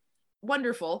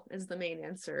 Wonderful is the main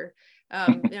answer.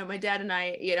 You know, my dad and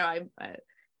I, you know,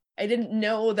 I didn't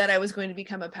know that I was going to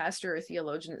become a pastor or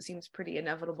theologian. It seems pretty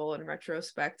inevitable in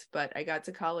retrospect, but I got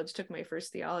to college, took my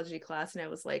first theology class, and I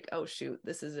was like, oh shoot,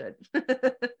 this is it.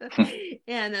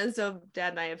 And so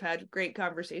dad and I have had great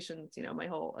conversations, you know, my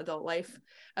whole adult life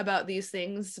about these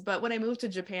things. But when I moved to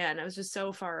Japan, I was just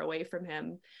so far away from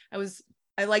him.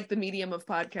 I like the medium of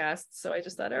podcasts. So I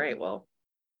just thought, all right, well,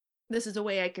 this is a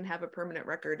way I can have a permanent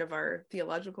record of our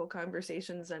theological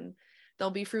conversations, and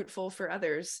they'll be fruitful for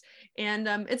others. And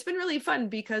it's been really fun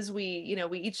because we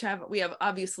have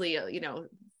obviously,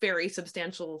 very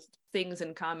substantial things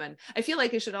in common. I feel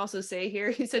like I should also say here,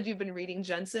 you said you've been reading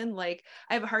Jensen. Like,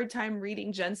 I have a hard time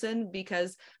reading Jensen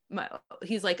because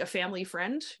he's like a family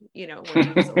friend, when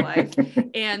he was alive.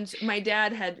 And my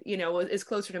dad is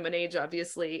closer to him in age,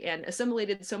 obviously, and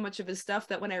assimilated so much of his stuff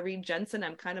that when I read Jensen,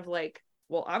 I'm kind of like,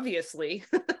 well, obviously.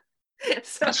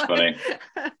 So that's funny.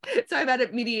 So I've had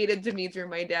it mediated to me through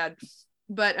my dad.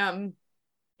 But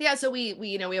yeah, so we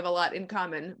have a lot in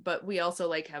common, but we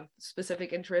also have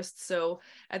specific interests. So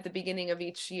at the beginning of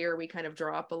each year, we kind of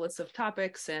draw up a list of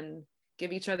topics and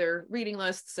give each other reading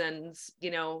lists, and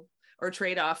or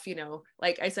trade off.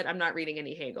 Like I said, I'm not reading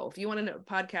any Hegel. If you want a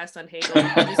podcast on Hegel,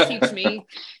 just teach me.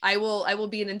 I will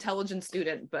be an intelligent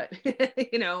student, but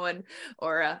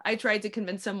I tried to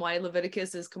convince him why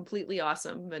Leviticus is completely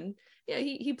awesome, and yeah,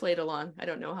 he played along. I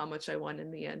don't know how much I won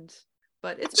in the end,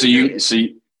 but it's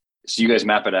so you guys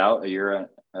map it out a year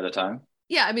at a time.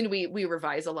 Yeah, I mean, we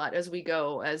revise a lot as we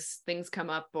go, as things come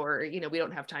up, or we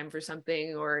don't have time for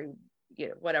something, or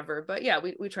whatever. But yeah,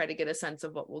 we try to get a sense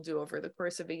of what we'll do over the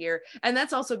course of a year. And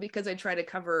that's also because I try to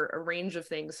cover a range of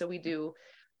things. So we do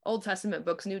Old Testament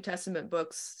books, New Testament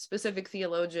books, specific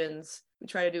theologians. We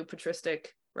try to do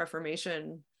patristic,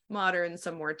 Reformation, modern,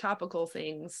 some more topical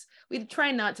things. We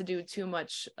try not to do too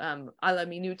much a la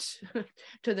minute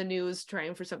to the news,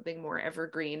 trying for something more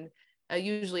evergreen.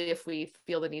 Usually if we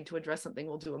feel the need to address something,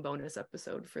 we'll do a bonus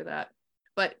episode for that.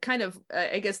 But kind of,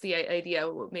 I guess the idea,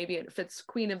 maybe it fits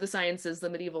Queen of the Sciences, the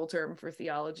medieval term for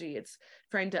theology. It's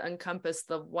trying to encompass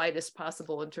the widest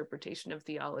possible interpretation of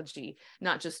theology,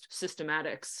 not just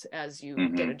systematics as you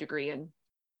get a degree in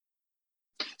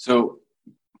So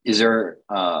is there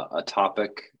a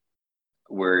topic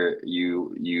where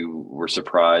you were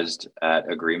surprised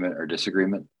at agreement or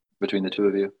disagreement between the two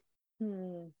of you?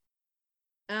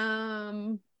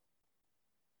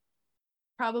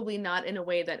 Probably not in a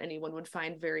way that anyone would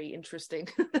find very interesting.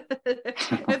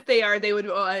 If they are, they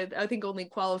would, I think, only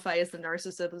qualify as the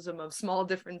narcissism of small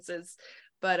differences.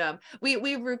 But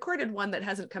we recorded one that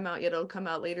hasn't come out yet. It'll come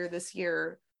out later this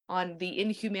year on the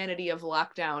inhumanity of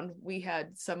lockdown. We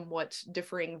had somewhat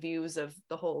differing views of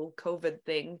the whole COVID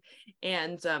thing,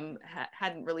 and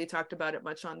hadn't really talked about it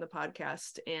much on the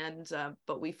podcast. And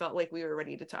but we felt like we were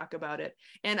ready to talk about it.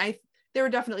 And there were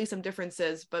definitely some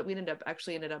differences, but we ended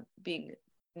up being,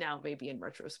 now maybe in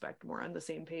retrospect, more on the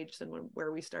same page than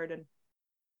where we started.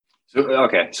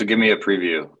 So give me a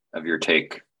preview of your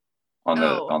take on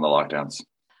the lockdowns.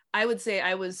 I would say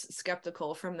I was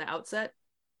skeptical from the outset,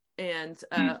 and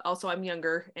also I'm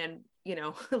younger and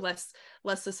less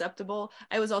susceptible.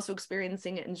 I was also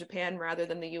experiencing it in Japan rather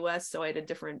than the US, so I had a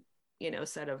different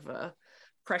set of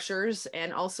pressures,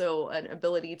 and also an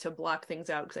ability to block things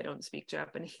out because I don't speak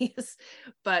Japanese.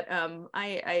 But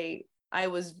I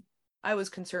was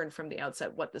concerned from the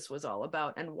outset what this was all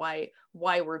about, and why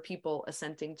were people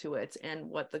assenting to it, and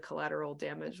what the collateral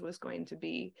damage was going to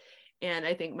be. And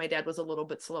I think my dad was a little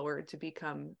bit slower to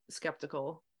become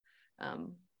skeptical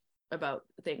about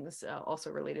things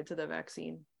also related to the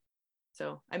vaccine.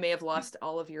 So I may have lost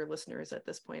all of your listeners at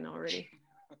this point already.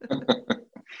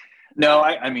 No,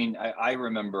 I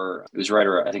remember it was right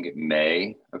around, I think,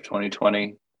 May of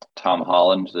 2020. Tom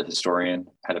Holland, the historian,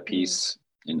 had a piece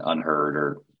in Unheard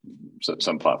or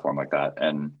some platform like that,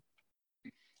 and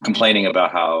complaining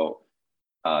about how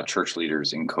church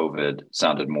leaders in COVID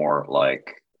sounded more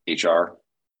like HR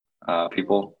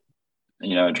people,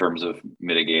 in terms of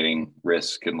mitigating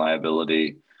risk and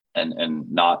liability, and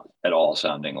not at all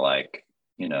sounding like,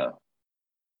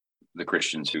 the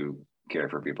Christians who care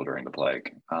for people during the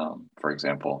plague, for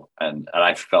example. And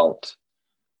I felt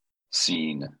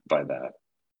seen by that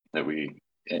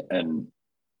and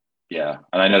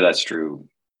I know that's true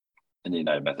in the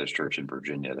United Methodist Church in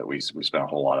Virginia, that we spent a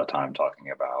whole lot of time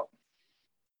talking about,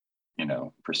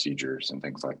 procedures and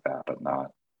things like that, but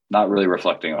not really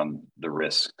reflecting on the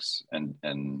risks and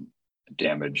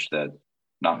damage that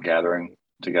not gathering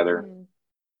together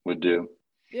would do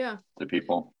to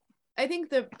people. I think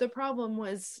the problem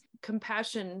was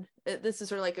compassion. This is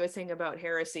sort of like I was saying about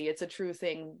heresy. It's a true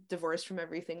thing, divorced from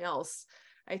everything else.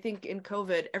 I think in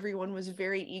COVID, everyone was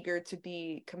very eager to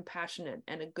be compassionate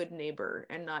and a good neighbor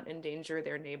and not endanger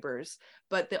their neighbors.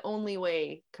 But the only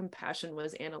way compassion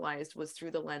was analyzed was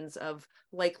through the lens of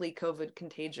likely COVID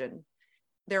contagion.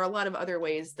 There are a lot of other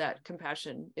ways that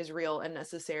compassion is real and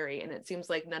necessary, and it seems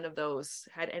like none of those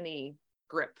had any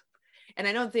grip. And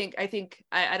I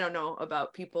don't know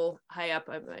about people high up,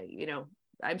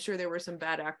 I'm sure there were some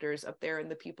bad actors up there and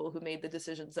the people who made the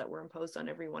decisions that were imposed on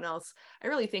everyone else. I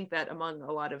really think that among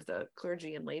a lot of the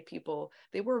clergy and lay people,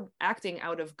 they were acting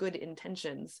out of good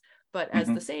intentions. But as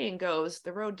the saying goes,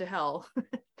 the road to hell.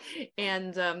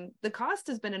 And the cost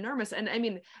has been enormous. And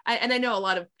I know a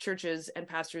lot of churches and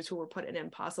pastors who were put in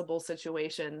impossible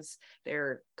situations.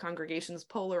 Their congregations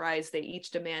polarized. They each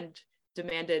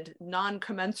demanded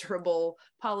non-commensurable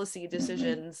policy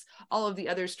decisions. All of the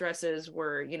other stresses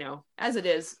were, as it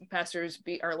is, pastors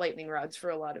are lightning rods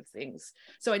for a lot of things.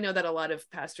 So I know that a lot of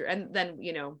and then,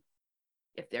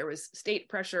 if there was state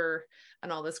pressure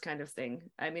and all this kind of thing.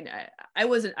 I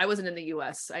wasn't in the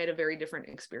US. I had a very different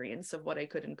experience of what I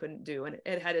could and couldn't do. And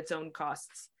it had its own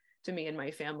costs to me and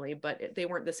my family, but they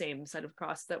weren't the same set of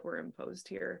costs that were imposed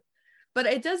here. But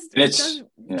it does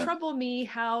trouble me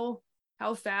how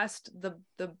fast the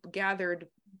gathered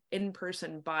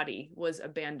in-person body was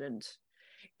abandoned.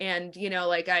 And,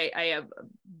 I am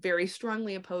very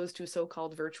strongly opposed to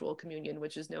so-called virtual communion,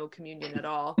 which is no communion at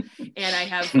all. And I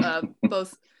have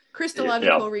both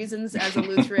Christological reasons as a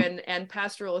Lutheran and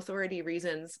pastoral authority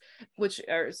reasons, which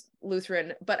are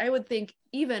Lutheran. But I would think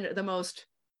even the most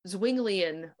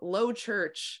Zwinglian low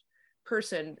church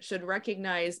person should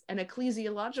recognize an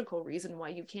ecclesiological reason why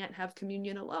you can't have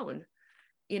communion alone.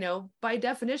 By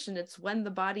definition, it's when the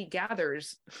body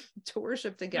gathers to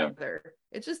worship together.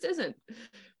 It just isn't.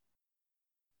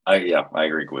 I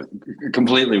agree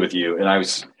completely with you. And I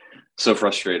was so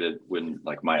frustrated when,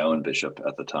 my own bishop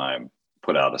at the time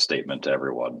put out a statement to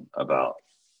everyone about,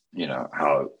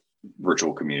 how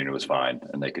virtual communion was fine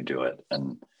and they could do it.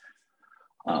 And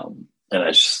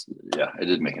I just, it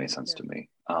didn't make any sense to me.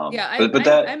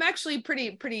 I'm actually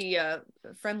pretty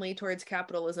friendly towards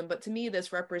capitalism, but to me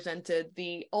this represented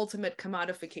the ultimate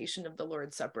commodification of the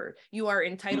Lord's Supper. You are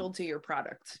entitled to your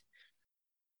product,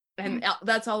 And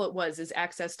that's all it was, is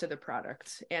access to the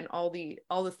product and all the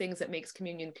things that makes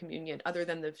communion other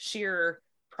than the sheer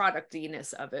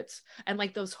productiness of it. And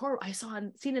like those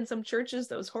seen in some churches,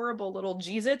 those horrible little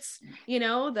Jesus,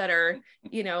 that are,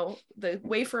 the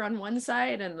wafer on one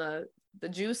side and the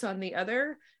juice on the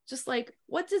other. Just like,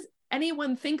 what does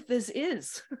anyone think this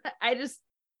is?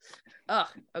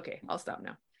 Okay, I'll stop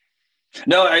now.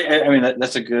 No, I mean,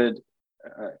 that's a good,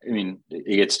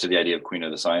 it gets to the idea of Queen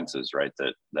of the Sciences, right?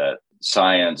 That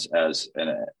science as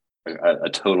a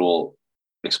total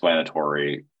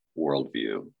explanatory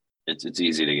worldview. It's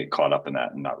easy to get caught up in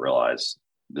that and not realize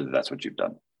that that's what you've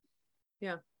done.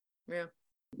 Yeah.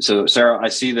 So Sarah, I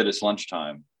see that it's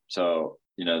lunchtime. So,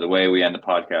 the way we end the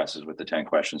podcast is with the 10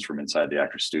 questions from inside the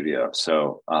actor's studio.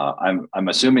 So I'm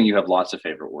assuming you have lots of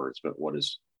favorite words, but what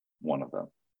is one of them?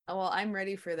 Oh, well, I'm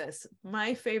ready for this.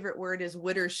 My favorite word is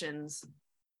widdershins.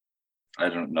 I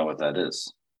don't know what that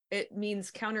is. It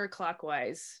means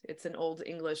counterclockwise. It's an old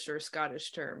English or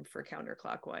Scottish term for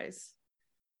counterclockwise.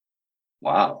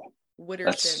 Wow.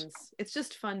 Widdershins. It's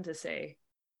just fun to say.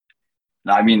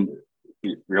 No, I mean,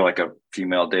 you're like a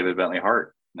female David Bentley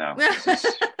Hart now.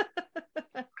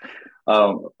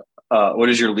 What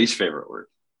is your least favorite word?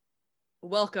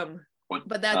 Welcome.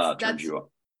 But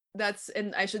that's,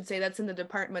 and I should say that's in the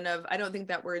department of, I don't think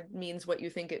that word means what you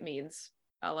think it means,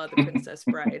 a la the Princess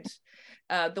Bride.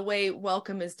 The way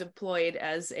welcome is deployed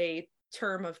as a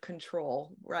term of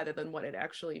control rather than what it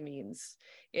actually means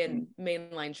in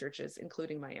mainline churches,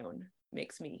 including my own,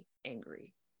 makes me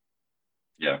angry.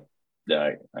 Yeah,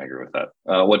 I agree with that.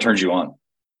 What turns you on?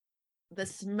 The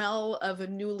smell of a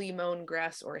newly mown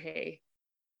grass or hay.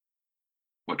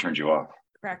 What turns you off?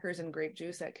 Crackers and grape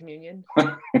juice at communion.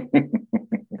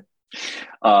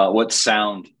 What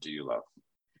sound do you love?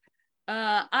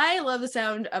 I love the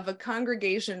sound of a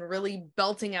congregation really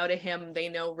belting out a hymn they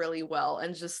know really well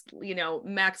and just,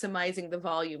 maximizing the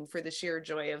volume for the sheer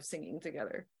joy of singing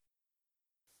together.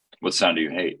 What sound do you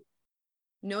hate?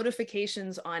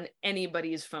 Notifications on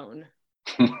anybody's phone.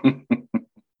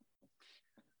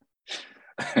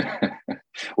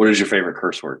 What is your favorite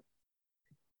curse word?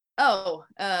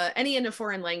 Any in a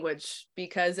foreign language,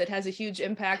 because it has a huge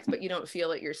impact, but you don't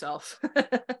feel it yourself.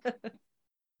 That's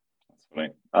funny.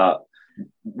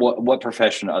 What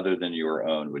profession other than your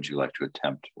own would you like to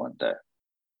attempt one day?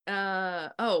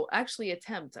 Actually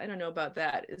attempt. I don't know about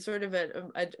that. It's sort of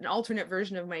an alternate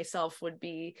version of myself would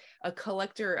be a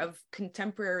collector of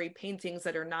contemporary paintings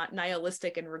that are not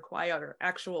nihilistic and require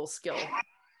actual skill.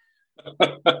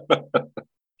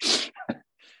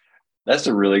 That's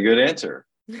a really good answer.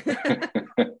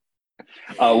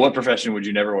 What profession would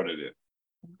you never want to do?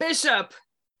 Bishop.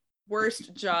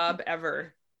 Worst job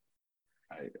ever.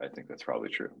 I think that's probably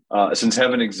true. Since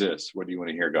heaven exists, what do you want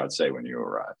to hear God say when you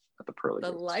arrive at the pearly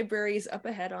gates? The library's up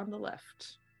ahead on the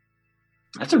left.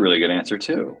 That's a really good answer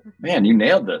too. Man, you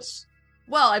nailed this.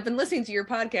 Well, I've been listening to your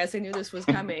podcast. I knew this was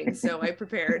coming, so I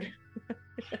prepared.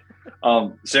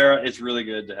 Sarah, it's really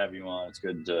good to have you on. It's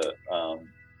good to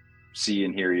see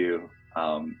and hear you.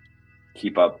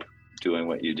 Keep up doing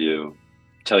what you do.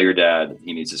 Tell your dad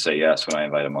he needs to say yes when I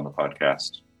invite him on the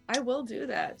podcast. I will do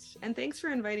that. And thanks for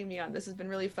inviting me on. This has been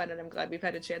really fun, and I'm glad we've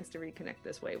had a chance to reconnect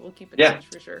this way. We'll keep in touch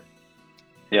for sure.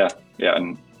 Yeah,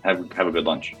 and have a good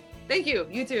lunch. Thank you.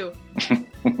 You too.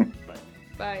 Bye.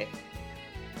 Bye.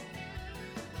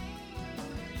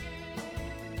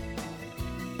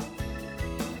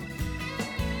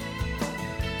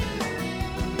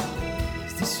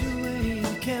 Is this your way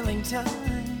of killing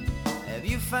time? Have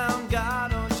you found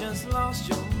God or just lost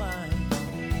your mind?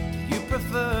 Do you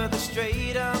prefer the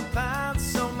straight up path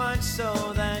so much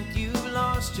so that you've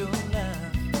lost your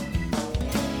life?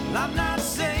 Well, I'm not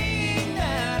saying